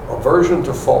 Aversion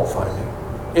to fault finding.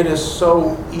 It is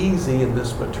so easy in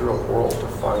this material world to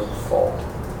find fault.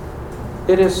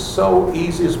 It is so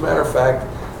easy. As a matter of fact,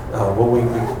 when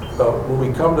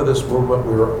we come to this movement,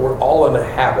 we're all in a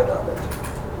habit of it.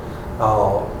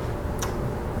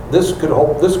 This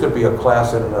could be a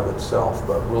class in and of itself,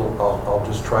 but I'll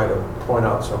just try to point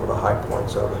out some of the high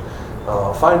points of it.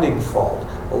 Finding fault.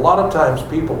 A lot of times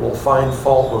people will find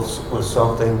fault with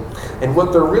something, and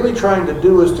what they're really trying to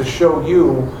do is to show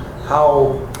you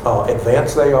how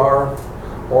advanced they are,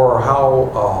 or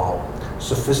how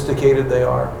sophisticated they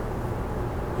are.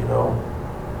 You know,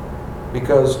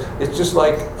 because it's just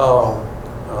like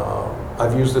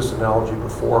I've used this analogy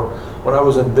before. When I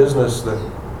was in business, the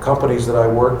companies that I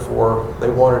worked for,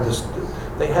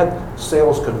 they had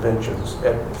sales conventions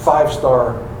at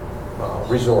 5-star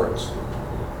resorts.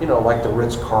 You know, like the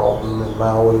Ritz-Carlton and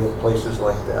Maui and places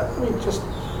like that. I mean, just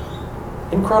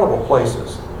incredible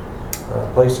places.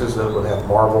 Places that would have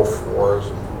marble floors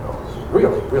and, you know,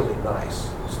 really, really nice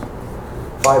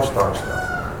 5-star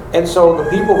stuff. And so the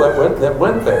people that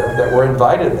went there, that were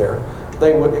invited there,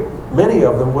 many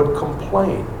of them would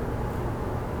complain.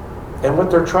 And what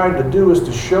they're trying to do is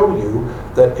to show you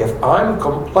that if I'm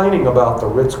complaining about the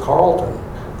Ritz-Carlton,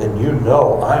 then you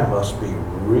know I must be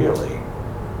really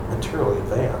materially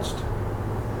advanced.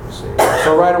 You see?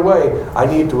 So right away, I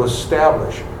need to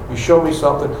establish. You show me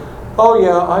something. Oh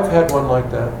yeah, I've had one like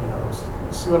that. You know,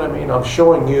 see what I mean? I'm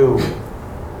showing you.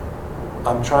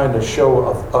 I'm trying to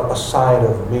show a side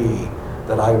of me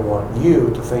that I want you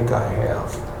to think I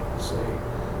have. See?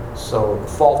 So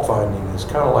fault finding is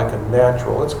kind of like a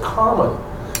natural. It's common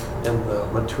in the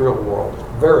material world.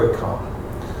 Very common.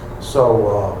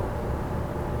 So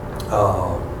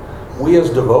we as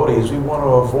devotees, we want to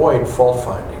avoid fault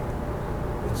finding.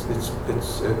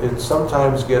 It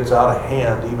sometimes gets out of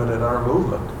hand even in our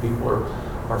movement. People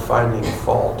are finding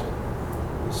fault.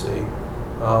 You see.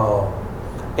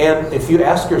 And if you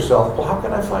ask yourself, well, how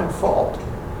can I find fault?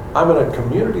 I'm in a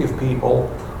community of people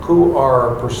who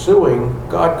are pursuing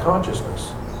God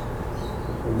consciousness.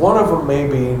 One of them may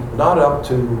be not up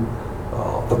to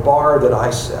the bar that I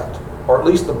set, or at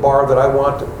least the bar that I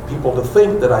want people to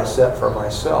think that I set for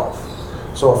myself.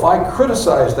 So if I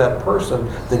criticize that person,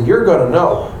 then you're going to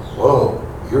know, whoa,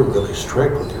 you're really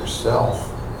strict with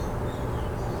yourself.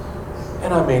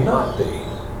 And I may not be,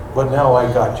 but now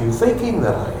I got you thinking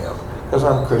that I am, because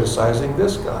I'm criticizing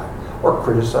this guy, or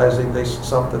criticizing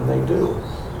something they do.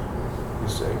 You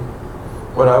see,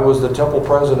 when I was the temple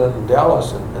president in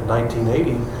Dallas in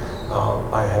 1980,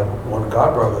 I had one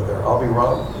godbrother there,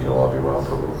 Abhiram. You know Abhiram,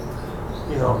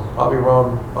 Prabhu? You know,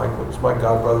 Abhiram was my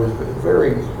godbrother.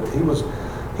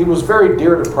 He was very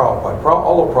dear to Prabhupada.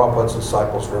 All of Prabhupada's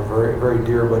disciples were very, very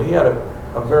dear, but he had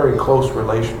a very close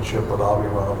relationship with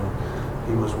Abhiram.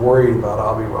 He was worried about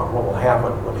Abhiram, what will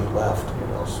happen when he left, you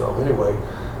know. So anyway,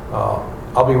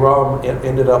 Abhiram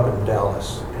ended up in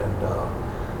Dallas,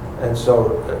 and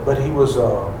so, but he was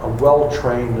a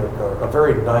well-trained, a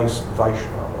very nice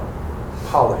Vaishnava,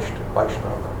 polished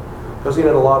Vaishnava, because he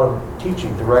had a lot of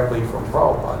teaching directly from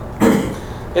Prabhupada.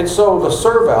 And so the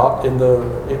serve out in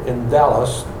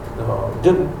Dallas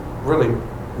didn't really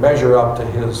measure up to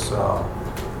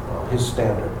his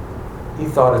standard. He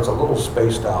thought it's a little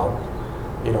spaced out.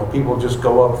 You know, people just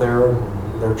go up there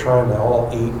and they're trying to all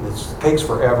eat, and it takes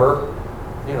forever.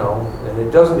 You know, and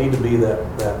it doesn't need to be that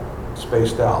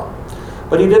spaced out.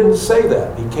 But he didn't say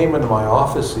that. He came into my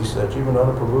office. He said,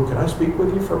 "Jivananda Prabhu, can I speak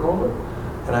with you for a moment?"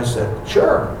 And I said,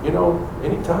 "Sure, you know,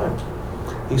 anytime."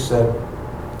 He said,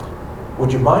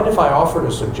 "Would you mind if I offered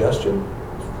a suggestion?"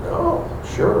 "No,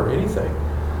 sure, anything."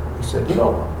 He said, "You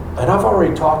know, and I've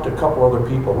already talked to a couple other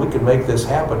people. We can make this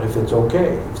happen if it's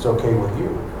okay with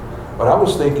you. But I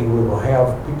was thinking we will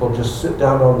have people just sit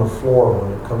down on the floor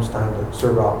when it comes time to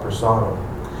serve out prasadam.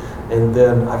 And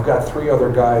then I've got 3 other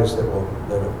guys that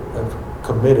have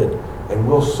committed, and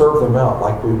we'll serve them out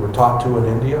like we were taught to in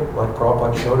India, like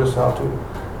Prabhupada showed us how to.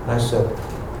 And I said,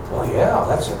 well, yeah,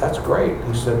 that's great.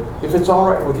 He said, if it's all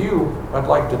right with you, I'd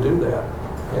like to do that.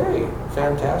 Hey,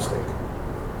 fantastic.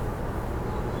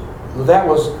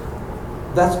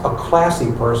 That's a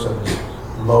classy person's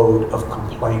mode of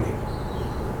complaining.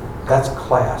 That's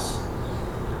class.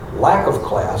 Lack of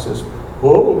class is,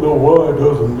 well, I don't know why it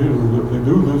doesn't do if they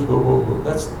do this, blah, blah,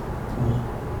 blah.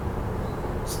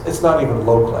 It's not even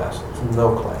low class, it's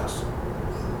no class.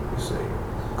 You see.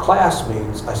 Class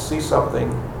means I see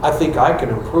something, I think I can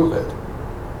improve it.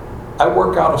 I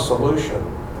work out a solution,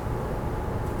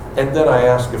 and then I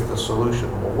ask if the solution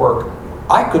will work.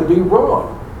 I could be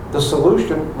wrong. The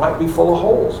solution might be full of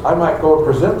holes. I might go and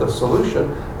present the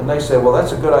solution, and they say, well,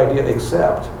 that's a good idea,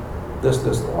 except this.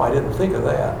 Oh, I didn't think of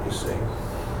that, you see.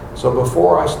 So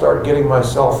before I start getting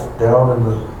myself down in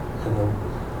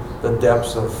the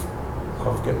depths of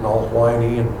getting all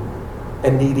whiny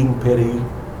and needing pity,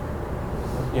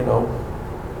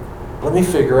 let me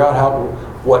figure out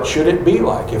what should it be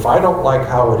like. If I don't like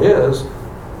how it is,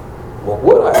 what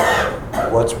would I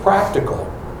like? What's practical?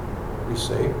 You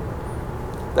see?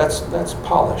 That's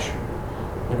polish.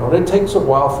 And it takes a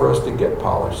while for us to get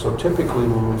polished. So typically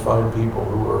when we find people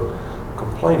who are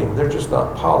complaining, they're just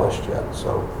not polished yet.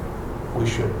 So we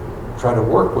should try to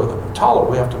work with them. And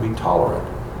we have to be tolerant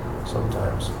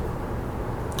sometimes.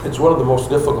 It's one of the most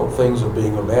difficult things of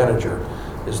being a manager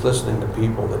is listening to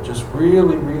people that just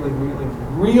really, really, really,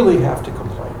 really have to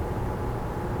complain.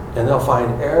 And they'll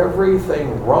find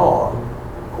everything wrong,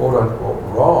 quote unquote,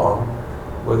 wrong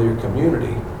with your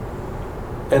community.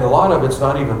 And a lot of it's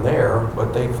not even there,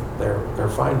 but they're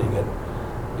finding it.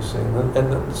 You see,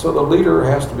 so the leader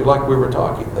has to be like we were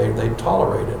talking. They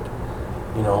tolerate it.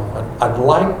 I'd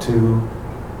like to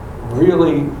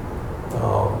really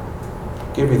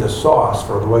give you the sauce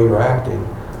for the way you're acting,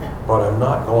 but I'm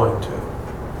not going to.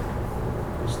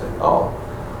 You say, oh,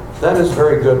 that is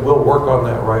very good. We'll work on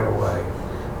that right away.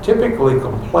 Typically,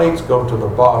 complaints go to the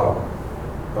bottom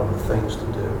of the things to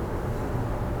do.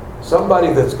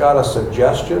 Somebody that's got a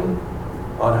suggestion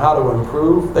on how to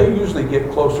improve, they usually get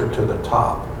closer to the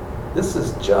top. This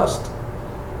is just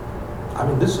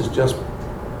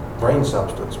brain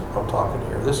substance I'm talking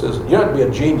here. You don't have to be a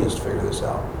genius to figure this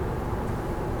out.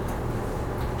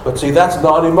 But see, that's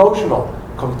non-emotional.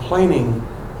 Complaining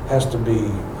has to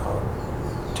be,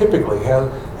 typically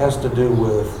has to do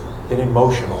with an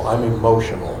emotional. I'm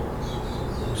emotional,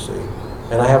 you see.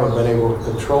 And I haven't been able to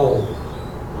control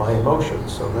my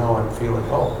emotions. So now I'm feeling,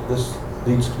 this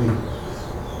needs to be,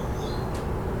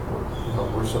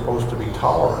 we're supposed to be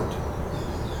tolerant.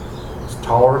 As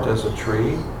tolerant as a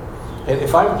tree. And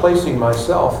if I'm placing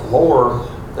myself lower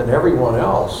than everyone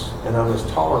else, and I'm as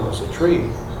tolerant as a tree,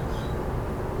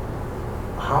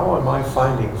 how am I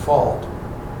finding fault?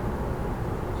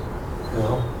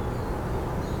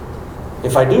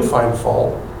 If I do find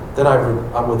fault, then I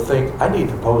would think I need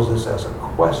to pose this as a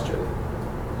question.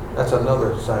 That's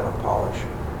another sign of polish.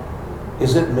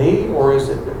 Is it me, or is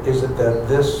it that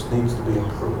this needs to be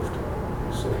improved?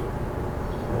 You see,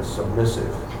 in a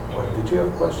submissive way. Did you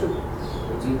have a question?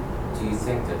 Do you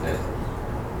think that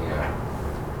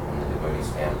from the devotee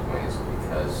standpoint, is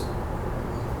because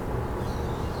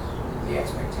the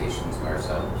expectations of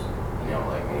ourselves,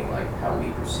 meaning how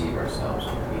we perceive ourselves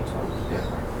can be totally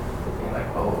different. Meaning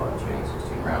I'm training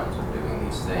 16 rounds, I'm doing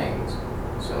these things,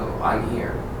 so I'm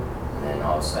here. And then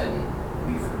all of a sudden,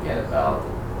 we forget about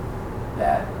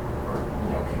that, or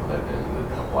people that have been in the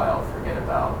movement a while forget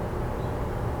about,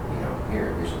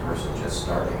 here's a person just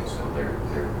starting, so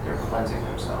they're cleansing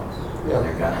themselves. Yeah.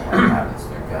 They're gonna have habits,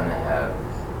 they're gonna have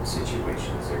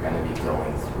situations, they're gonna be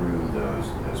going through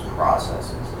those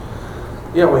processes.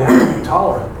 Yeah, we have to be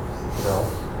tolerant.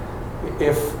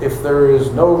 If there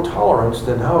is no tolerance,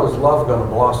 then how is love going to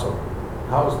blossom?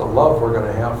 How is the love we're going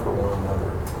to have for one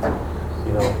another?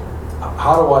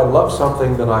 How do I love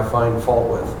something that I find fault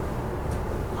with?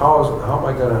 How am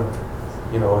I going to,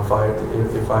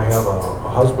 if I have a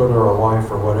husband or a wife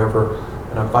or whatever,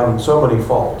 and I'm finding so many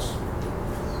faults,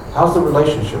 how's the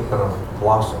relationship going to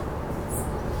blossom?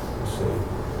 You see,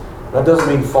 that doesn't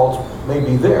mean faults may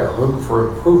be there. Room for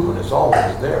improvement is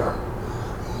always there,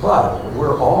 but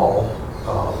we're all,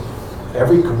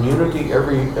 every community,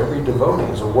 every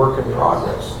devotee is a work in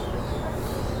progress.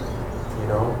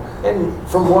 And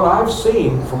from what I've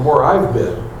seen, from where I've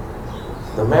been,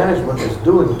 the management is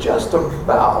doing just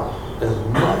about as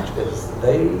much as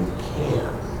they can.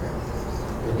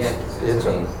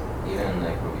 Even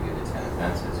when we do the 10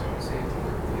 offenses,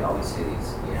 and we always say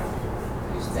these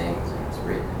things, and it's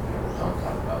written. Don't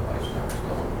talk about vice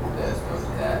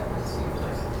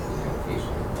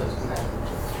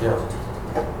Yeah.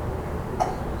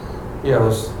 Yeah,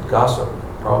 this gossip,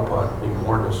 Prabhupada, he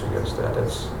warned us against that.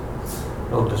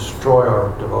 It'll destroy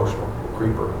our devotional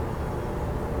creeper.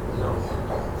 You know,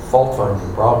 fault finding,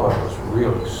 Prabhupada was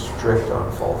really strict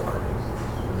on fault finding.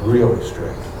 Really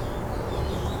strict.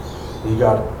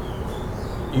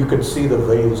 You could see the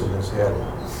veins in his head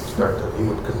he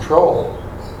would control.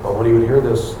 But when he would hear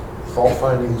this fault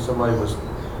finding, somebody was,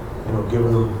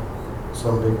 giving him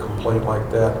some big complaint like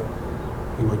that,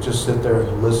 he would just sit there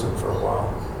and listen for a while.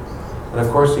 And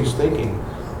of course he's thinking,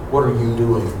 what are you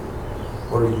doing?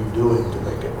 What are you doing to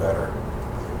make it better?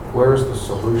 Where's the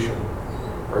solution?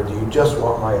 Or do you just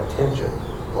want my attention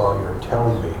while you're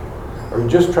telling me? Or are you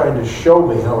just trying to show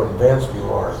me how advanced you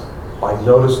are by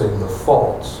noticing the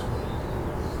faults?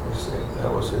 You see,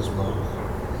 that was his motive.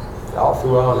 All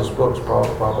throughout his books,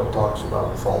 Prabhupada talks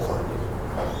about fault finding.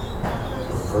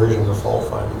 A version of fault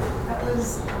finding. That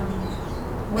was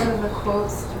one of the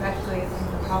quotes directly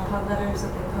from the Prabhupada letters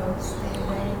that they post day to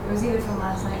day. It was either from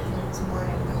last night or this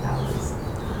morning, but that was...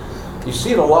 You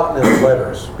see it a lot in his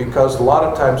letters, because a lot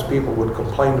of times people would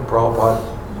complain to Prabhupada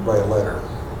by letter,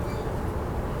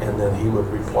 and then he would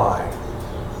reply,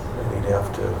 and he'd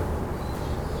have to...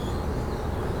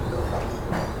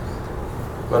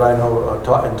 But I know, in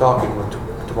talking with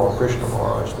Tamal Krishna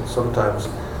Maharaj, that sometimes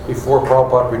before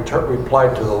Prabhupada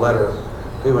replied to the letter,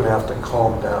 he would have to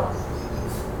calm down.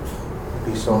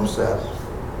 He'd be so upset.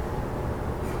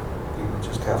 He would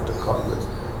just have to calm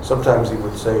down. Sometimes he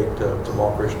would say to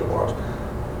Tamal Krishna Maharaj,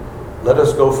 let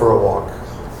us go for a walk.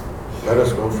 Let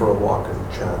us go for a walk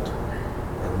and chant.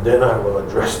 And then I will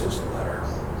address this letter.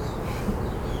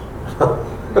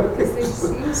 Because they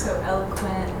seem so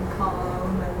eloquent and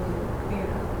calm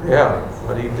and, Yeah,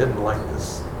 but he didn't like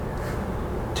this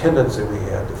tendency we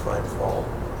had to find fault.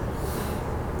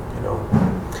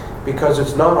 Because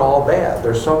it's not all bad.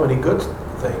 There's so many good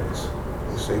things.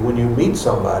 You see, when you meet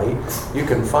somebody, you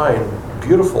can find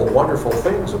beautiful, wonderful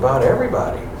things about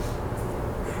everybody.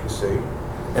 You see?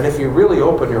 And if you really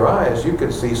open your eyes, you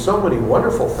can see so many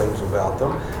wonderful things about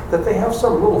them that they have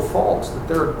some little faults that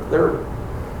they're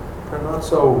not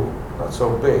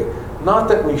so big. Not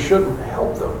that we shouldn't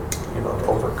help them, to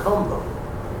overcome them.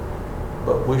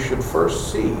 But we should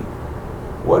first see,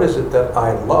 what is it that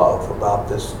I love about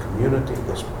this community,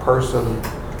 this person,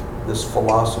 this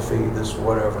philosophy, this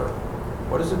whatever?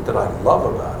 What is it that I love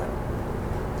about it?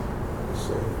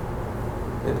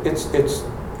 You see, it's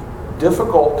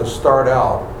difficult to start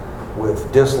out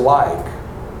with dislike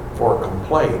for a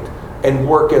complaint and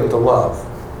work into love.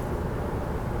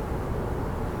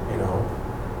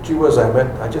 Gee whiz,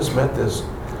 I just met this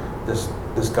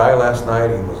guy last night.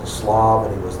 He was a Slav,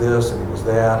 and he was this, and he was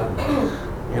that, and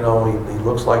he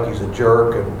looks like he's a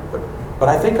jerk, but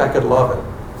I think I could love him.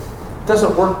 It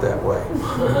doesn't work that way.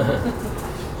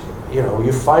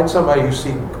 You find somebody, you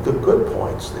see the good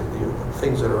points, the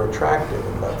things that are attractive,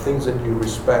 and things that you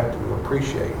respect, you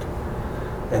appreciate,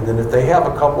 and then if they have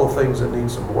a couple of things that need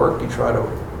some work, you try to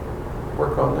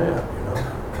work on that.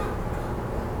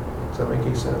 Does that make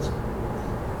any sense?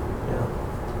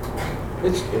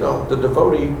 It's, the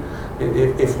devotee,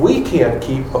 if we can't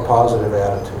keep a positive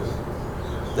attitude,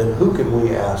 then who can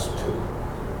we ask to?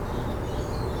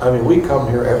 I mean, we come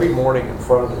here every morning in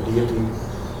front of the deity.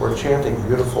 We're chanting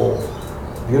beautiful,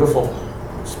 beautiful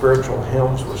spiritual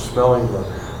hymns. We're smelling the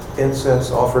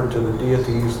incense offered to the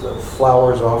deities, the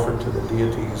flowers offered to the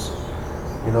deities.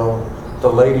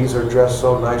 The ladies are dressed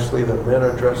so nicely, the men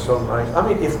are dressed so nice. I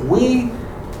mean, if we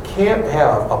can't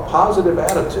have a positive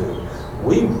attitude,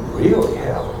 we really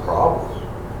have a problem.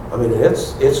 I mean,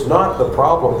 it's not the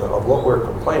problem of what we're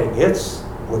complaining. It's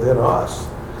within us.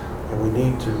 And we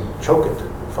need to choke it,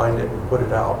 find it, and put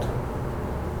it out.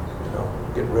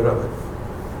 Get rid of it.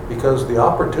 Because the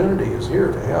opportunity is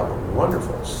here to have a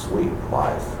wonderful, sweet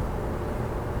life.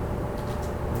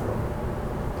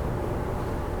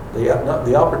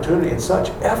 The opportunity and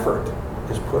such effort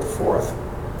is put forth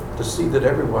to see that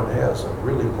everyone has a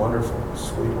really wonderful,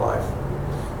 sweet life.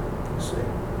 See,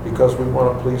 because we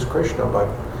want to please Krishna by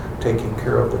taking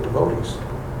care of the devotees.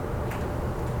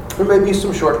 There may be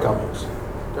some shortcomings.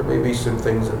 There may be some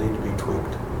things that need to be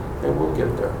tweaked. And we'll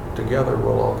get there. Together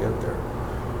we'll all get there.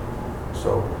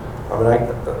 So,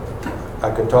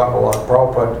 I could talk a lot.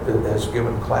 Prabhupada has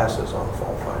given classes on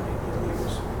fault finding.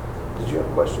 Did you have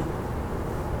a question?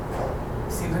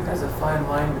 Seems like there's a fine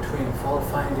line between fault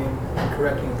finding and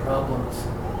correcting problems.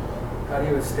 How do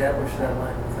you establish that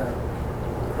line without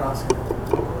crossing it?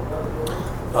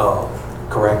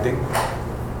 Correcting.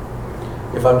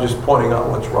 If I'm just pointing out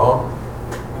what's wrong,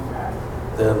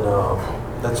 then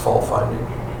that's fault finding.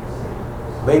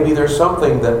 Maybe there's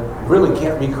something that really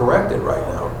can't be corrected right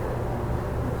now.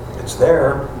 It's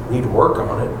there, we need to work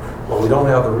on it, but we don't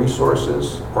have the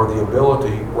resources or the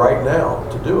ability right now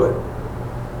to do it.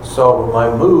 So my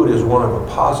mood is one of a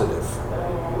positive.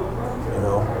 You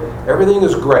know, everything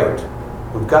is great.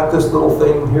 We've got this little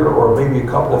thing here, or maybe a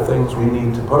couple of things we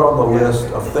need to put on the list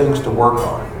of things to work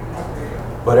on.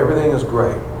 But everything is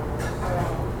great.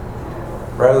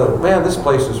 Rather than, man, this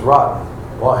place is rotten.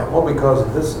 Why? Well, because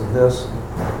of this and this.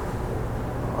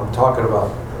 I'm talking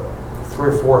about 3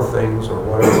 or 4 things or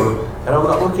whatever, and I'm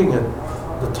not looking at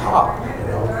the top. You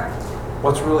know,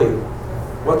 what's really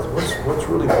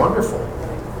wonderful.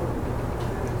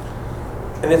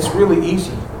 And it's really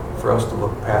easy for us to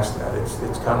look past that. It's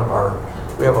kind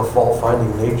of we have a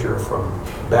fault-finding nature from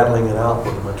battling it out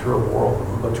with the material world.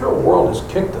 The material world has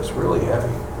kicked us really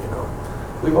heavy, you know.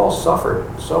 We've all suffered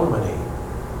so many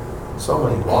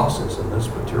losses in this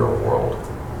material world.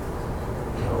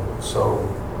 You know, so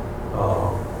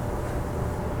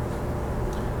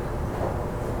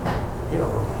you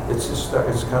know, it's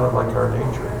kind of like our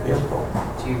nature. Yeah, Paul.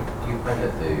 Do you find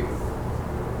that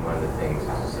one of the things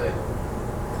is that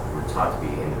we're taught to be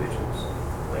individuals,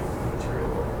 like in the material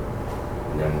world,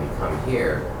 and then we come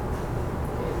here,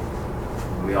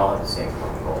 and we all have the same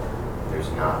common goal. There's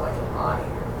not like an I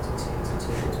here. It's a team.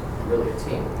 It's really a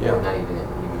team. Yeah. Not even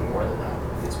more than that.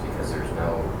 It's because there's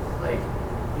no like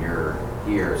you're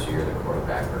here, so you're the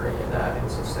quarterback or any of that.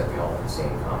 It's just that we all have the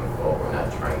same common goal. We're not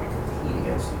trying to compete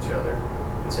against each other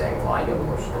and saying, well, I know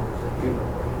more stories than you know,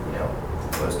 or, you know,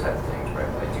 those type of things, right?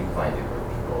 But I do find it where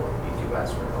people, you do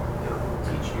ask for help,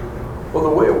 they teach you. Well,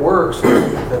 the way it works is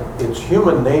that it's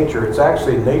human nature. It's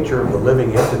actually nature of the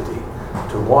living entity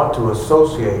to want to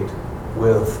associate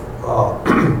with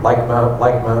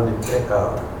like-minded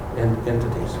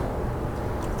entities.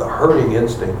 The herding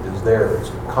instinct is there. It's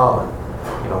common.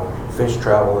 You know, fish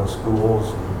travel in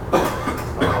schools, and,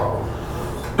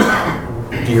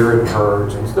 deer in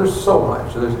herds, and there's so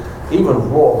much. There's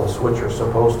even wolves, which are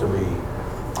supposed to be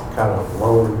kind of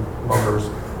lone lovers,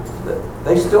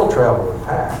 they still travel in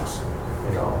packs.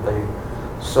 You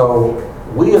know, so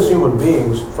we as human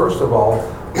beings, first of all,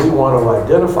 we want to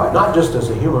identify, not just as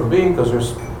a human being, because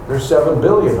there's 7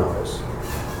 billion of us.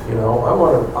 You know,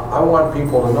 I want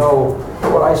people to know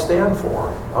what I stand for.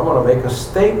 I want to make a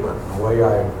statement. The way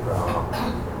I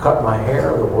cut my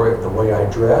hair, the way I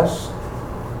dress,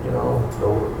 you know,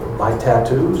 my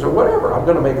tattoos or whatever. I'm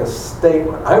going to make a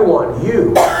statement. I want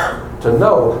you to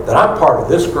know that I'm part of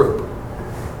this group.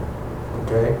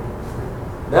 Okay.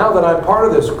 Now that I'm part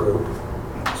of this group,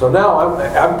 so now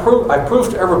I prove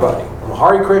to everybody I'm a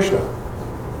Hare Krishna.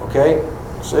 Okay.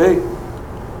 See.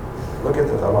 Look at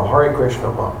this, I'm a Hare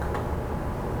Krishna monk.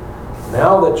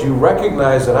 Now that you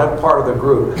recognize that I'm part of the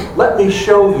group, let me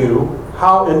show you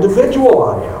how individual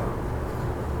I am.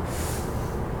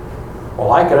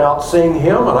 Well, I can out-sing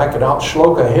him, and I can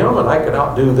out-shloka him, and I can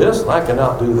outdo this, and I can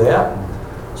outdo that.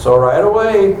 So right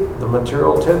away, the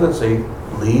material tendency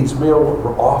leads me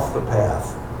off the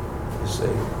path. You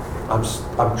see,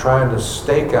 I'm trying to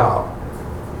stake out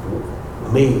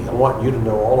me. I want you to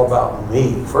know all about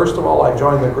me. First of all, I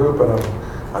joined the group, and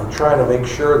I'm trying to make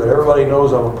sure that everybody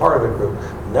knows I'm a part of the group.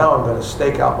 Now I'm going to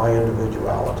stake out my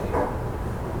individuality.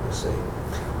 You see,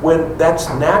 when that's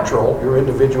natural, your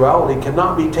individuality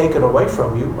cannot be taken away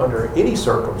from you under any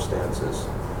circumstances.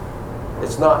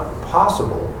 It's not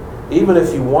possible. Even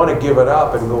if you want to give it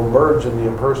up and go merge in the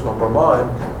impersonal Brahman,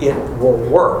 it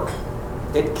won't work.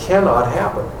 It cannot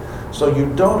happen. So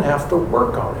you don't have to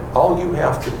work on it. All you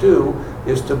have to do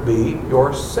is to be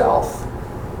yourself.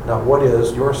 Now, what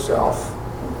is yourself?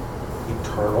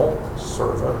 Eternal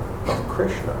servant of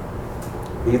Krishna.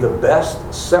 Be the best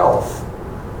self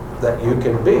that you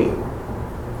can be.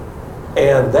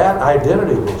 And that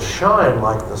identity will shine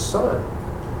like the sun.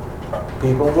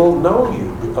 People will know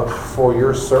you for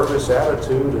your service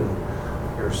attitude and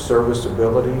your service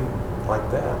ability, like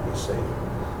that, you see.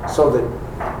 So that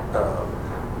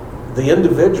the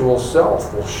individual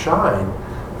self will shine,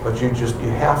 but you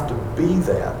have to be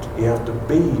that. You have to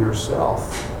be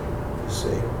yourself, you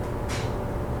see.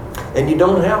 And you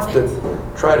don't have to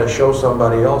try to show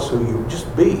somebody else who you,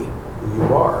 just be who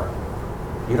you are.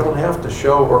 You don't have to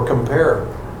show or compare.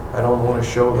 I don't want to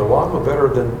show that, well, I'm a better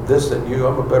than this than you,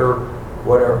 I'm a better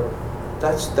whatever.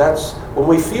 That's when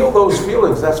we feel those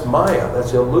feelings, that's Maya,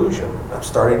 that's illusion. I'm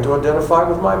starting to identify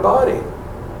with my body.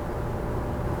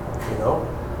 You know?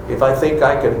 If I think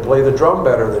I can play the drum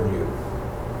better than you,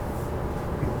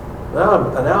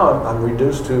 now I'm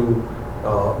reduced to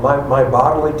my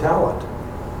bodily talent.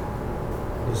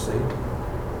 You see,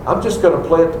 I'm just going to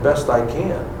play it the best I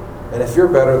can. And if you're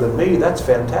better than me, that's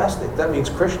fantastic. That means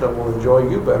Krishna will enjoy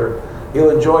you better. He'll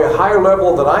enjoy a higher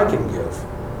level than I can give.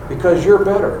 because you're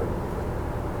better.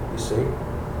 You see?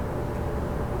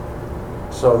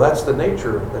 So that's the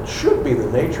nature, that should be the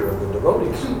nature of the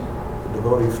devotees. The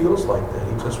devotee feels like that.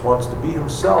 He just wants to be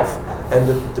himself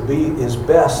and to be his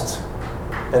best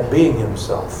at being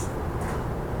himself.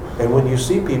 And when you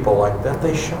see people like that,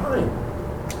 they shine.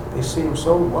 They seem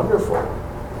so wonderful.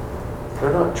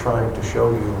 They're not trying to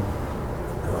show you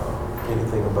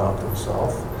anything about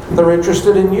themselves. They're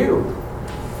interested in you.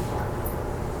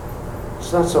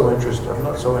 It's not so interested. I'm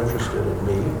not so interested in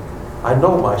me. I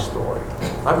know my story.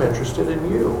 I'm interested in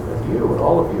you, and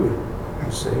all of you.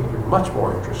 You see, you're much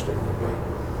more interesting than me.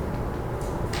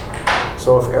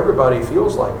 So if everybody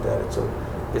feels like that,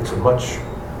 it's a much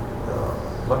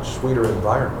sweeter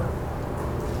environment.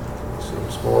 It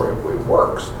seems more, it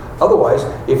works. Otherwise,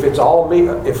 if it's all me,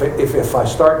 if I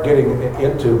start getting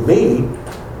into me,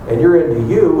 and you're into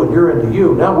you, and you're into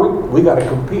you, now we got to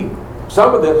compete.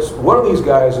 One of these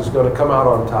guys is going to come out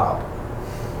on top.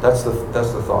 That's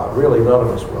the thought. Really, none of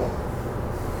us will.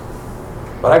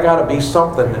 But I got to be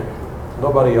something that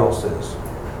nobody else is.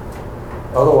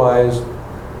 Otherwise,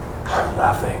 I'm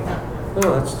nothing.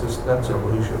 No, that's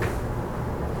illusion.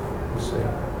 You see.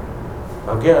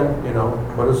 Again,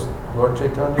 what does Lord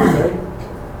Chaitanya say?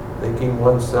 Thinking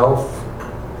oneself,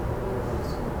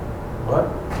 what?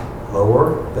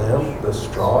 Lower than the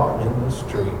straw in the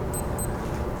street.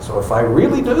 So if I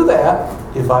really do that,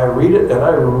 if I read it and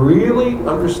I really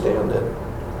understand it,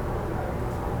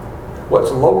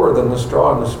 what's lower than the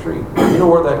straw in the street? You know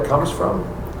where that comes from?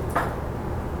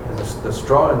 And the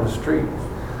straw in the street.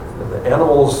 The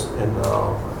animals in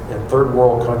third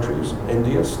world countries,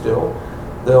 India still,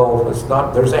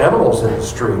 there's animals in the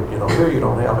street. Here you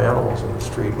don't have animals in the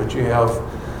street, but you have,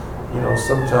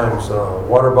 sometimes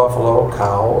water buffalo,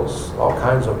 cows, all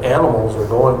kinds of animals are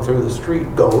going through the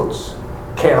street, goats,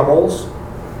 camels.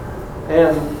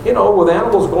 And, with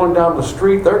animals going down the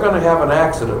street, they're going to have an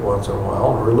accident once in a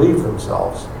while and relieve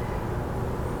themselves.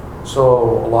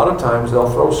 So a lot of times they'll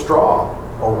throw straw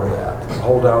over that and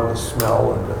hold down the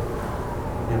smell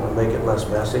and make it less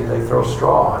messy. They throw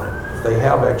straw on it. If they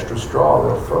have extra straw,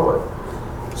 they'll throw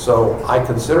it. So I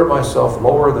consider myself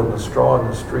lower than the straw in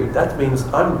the street. That means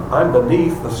I'm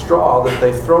beneath the straw that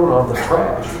they've thrown on the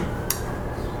trash.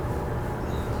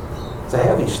 It's a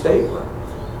heavy statement.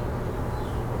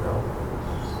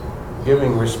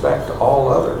 Giving respect to all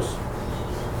others.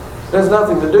 It has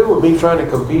nothing to do with me trying to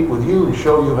compete with you and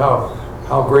show you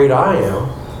how great I am.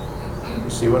 You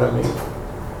see what I mean?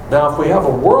 Now, if we have a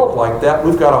world like that,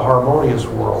 we've got a harmonious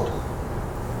world.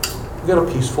 We've got a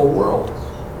peaceful world.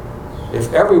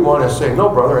 If everyone is saying, no,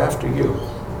 brother, after you.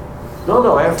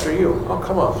 No, after you. Oh,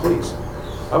 come on, please.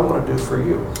 I want to do for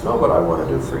you. No, but I want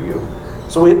to do for you.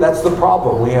 So that's the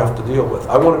problem we have to deal with.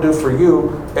 I want to do for you,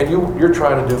 and you're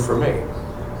trying to do for me.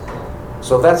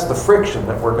 So that's the friction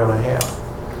that we're going to have.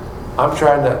 I'm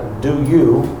trying to do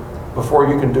you before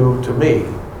you can do to me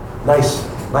nice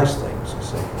things, you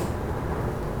see.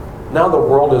 Now the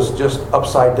world is just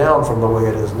upside down from the way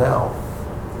it is now.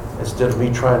 Instead of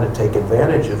me trying to take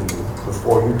advantage of you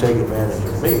before you take advantage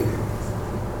of me,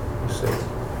 you see.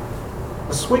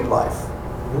 The sweet life.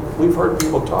 We've heard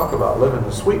people talk about living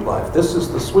the sweet life. This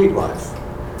is the sweet life.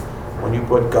 When you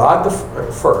put God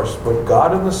first, put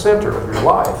God in the center of your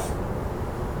life,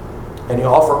 and you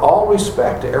offer all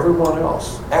respect to everyone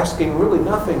else, asking really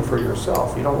nothing for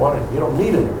yourself. You don't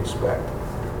need any respect,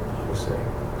 you see.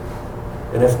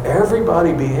 And if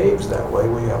everybody behaves that way,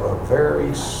 we have a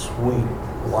very sweet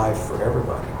life for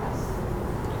everybody.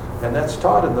 And that's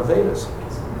taught in the Vedas.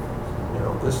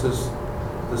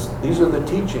 These are the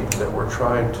teachings that we're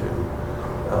trying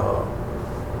to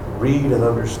read and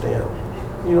understand.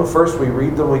 First we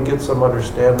read them, we get some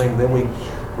understanding, then we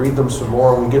read them some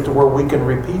more, we get to where we can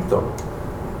repeat them.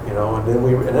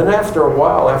 And then after a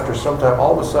while, after some time,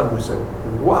 all of a sudden we say,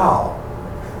 wow,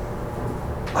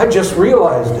 I just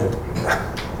realized it.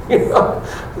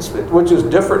 Which is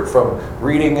different from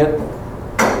reading it,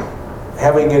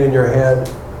 having it in your head,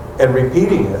 and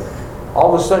repeating it.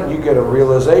 All of a sudden you get a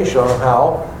realization of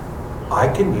how I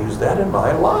can use that in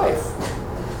my life.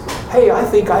 Hey, I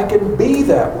think I can be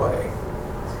that way.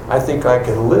 I think I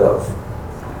can live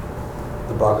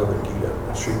the Bhagavad Gita,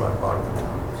 the Srimad Bhagavatam.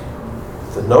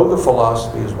 To know the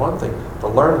philosophy is one thing. To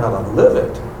learn how to live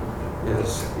it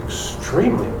is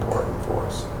extremely important for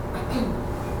us.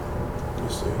 You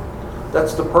see,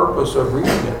 that's the purpose of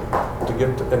reading it,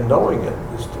 and knowing it,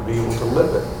 is to be able to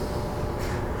live it.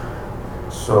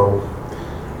 So,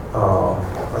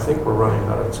 I think we're running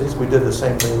out of. Since we did the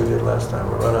same thing we did last time,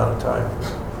 we run out of time.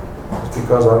 It's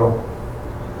because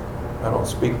I don't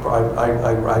speak.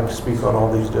 I speak on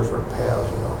all these different paths.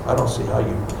 I don't see how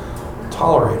you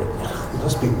tolerate it. It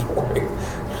must be boring.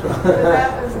 But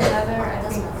that was another, I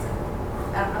think,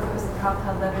 I don't know if it was the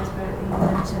Prabhupada letters, but he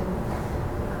mentioned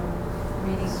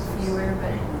reading fewer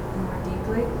but more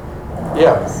deeply.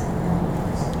 Yeah.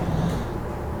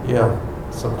 Yeah.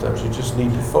 Sometimes you just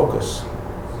need to focus,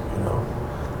 you know.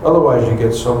 Otherwise you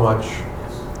get so much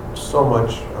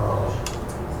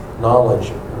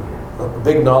knowledge, a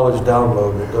big knowledge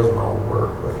download that doesn't all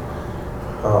work. But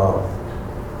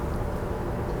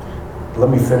let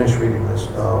me finish reading this.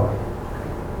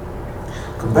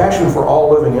 Compassion for all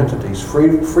living entities,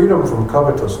 freedom from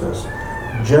covetousness,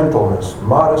 gentleness,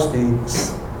 modesty,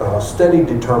 steady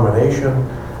determination,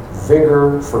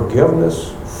 vigor,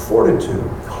 forgiveness, fortitude,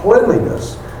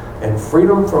 cleanliness, and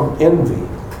freedom from envy,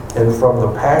 and from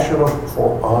the passion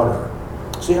for honor.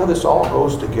 See how this all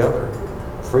goes together?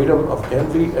 Freedom of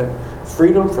envy and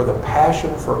freedom for the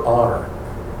passion for honor.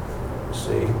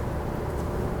 See?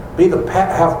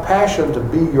 Have passion to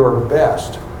be your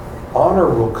best. Honor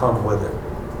will come with it.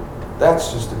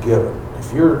 That's just a given.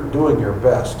 If you're doing your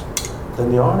best, then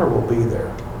the honor will be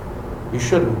there. You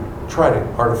shouldn't try to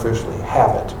artificially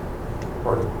have it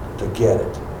or to get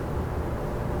it.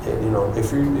 And, you know,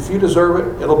 if you deserve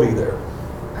it, it'll be there.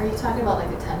 Are you talking about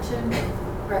like attention?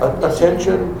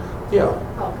 Attention, yeah,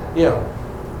 Okay. yeah.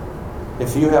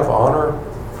 If you have honor,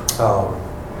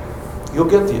 you'll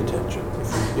get the attention.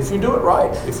 If you do it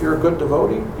right, if you're a good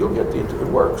devotee, you'll get the attention.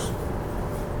 It works.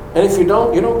 And if you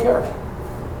don't, you don't care.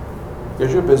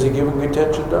 Because you're busy giving the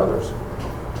attention to others.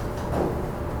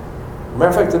 Matter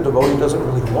of fact, the devotee doesn't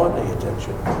really want any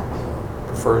attention.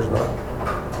 Prefers not.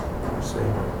 See?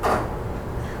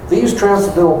 These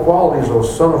transcendental qualities, O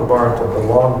son of Bharata,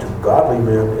 belong to godly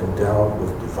men endowed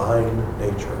with divine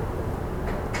nature.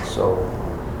 So,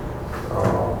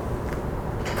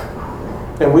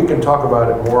 and we can talk about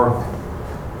it more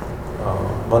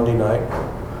Monday night.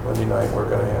 Monday night we're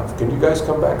going to have. Can you guys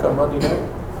come back on Monday night?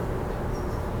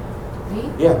 Me?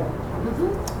 Yeah.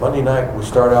 Mm-hmm. Monday night we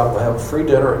start out, we'll have a free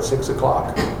dinner at 6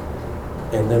 o'clock.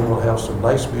 And then we'll have some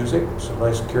nice music, some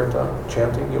nice kirtan,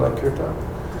 chanting. You like kirtan?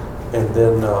 And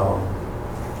then,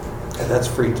 and that's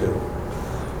free too.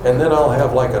 And then I'll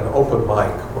have like an open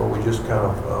mic where we just kind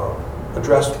of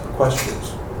address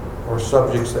questions or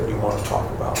subjects that you want to talk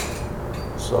about.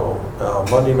 So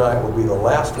Monday night will be the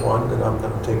last one, and I'm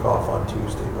going to take off on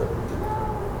Tuesday. But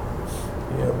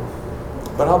yeah,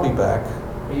 but I'll be back.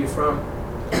 Where are you from?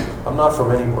 I'm not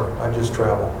from anywhere. I just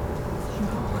travel.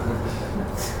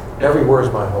 Everywhere is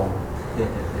my home.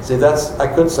 See, I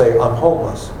could say I'm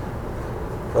homeless,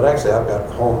 but actually I've got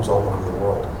homes all over the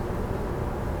world.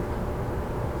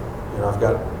 You know, I've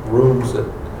got rooms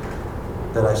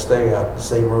that I stay at, the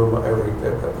same room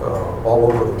all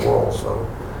over the world. So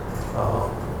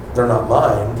they're not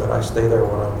mine, but I stay there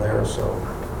when I'm there. So,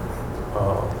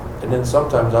 and then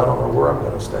sometimes I don't know where I'm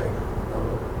going to stay.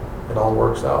 It all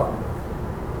works out.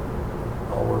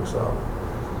 All works out.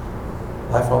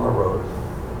 Life on the road.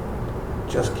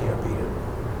 Just can't beat it.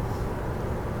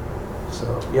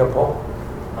 So, yeah, Paul?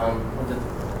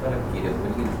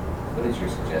 What is your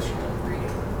suggestion of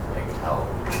reading? Like how,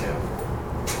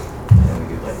 we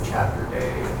do like chapter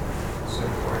day and so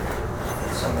forth.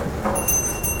 And some of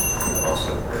I've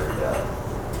also heard,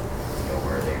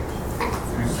 where they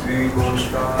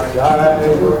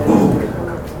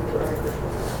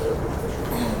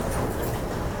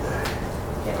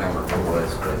can't remember who it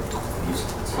was, but we used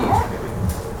to teach. They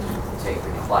would take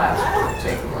the class, it would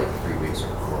take them like 3 weeks or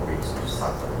 4 weeks to just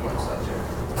talk about one subject.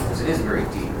 Because it is very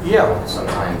deep. Yeah.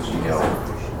 Sometimes,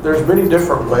 There's many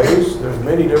different ways, there's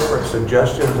many different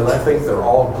suggestions, and I think they're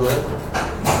all good.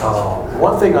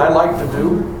 One thing I like to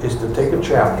do is to take a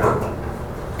chapter,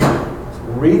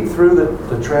 read through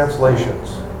the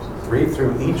translations, read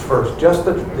through each verse, just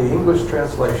the English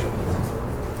translation.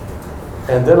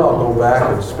 And then I'll go back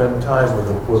and spend time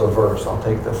with a verse. I'll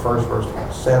take the first verse,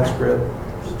 Sanskrit,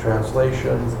 the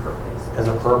translation, and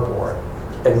the purport,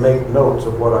 and make notes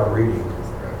of what I'm reading.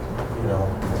 You know,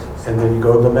 and then you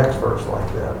go to the next verse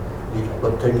like that.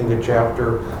 Taking a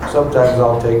chapter, sometimes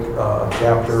I'll take a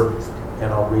chapter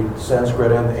and I'll read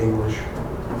Sanskrit and the English.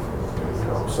 You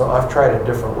know, so I've tried it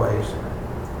different ways.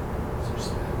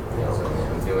 You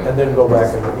know, and then go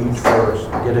back into each verse,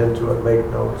 get into it, make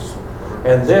notes.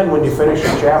 And then when you finish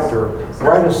a chapter,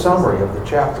 write a summary of the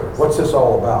chapter. What's this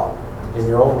all about? In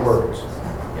your own words.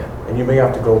 And you may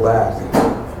have to go back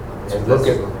and look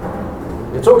at.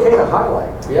 It's okay to highlight.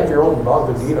 If you have your own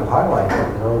Bhagavad Gita, highlight it,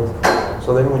 you know.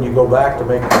 So then when you go back to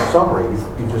make a summary,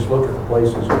 you just look at the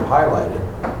places you've highlighted.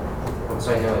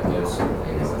 So I know it goes,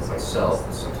 with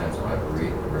myself, sometimes when I'm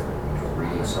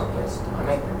reading into something, I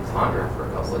might ponder for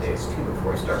a couple of days too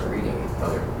before I start reading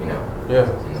other, Yeah.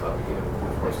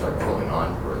 before I start going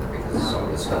on further, because some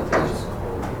of the stuff is just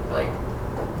like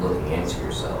looking into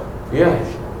yourself. Yeah.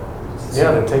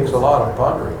 Yeah, and it takes a lot of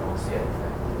pondering. Yeah.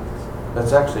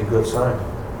 That's actually a good sign.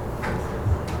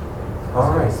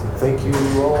 All right, thank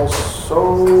you all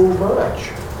so much.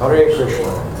 Hare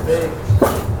Krishna.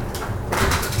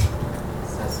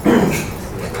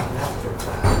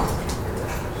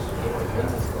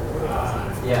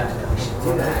 Yeah, I know.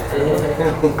 Do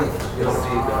that. You'll see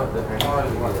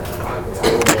the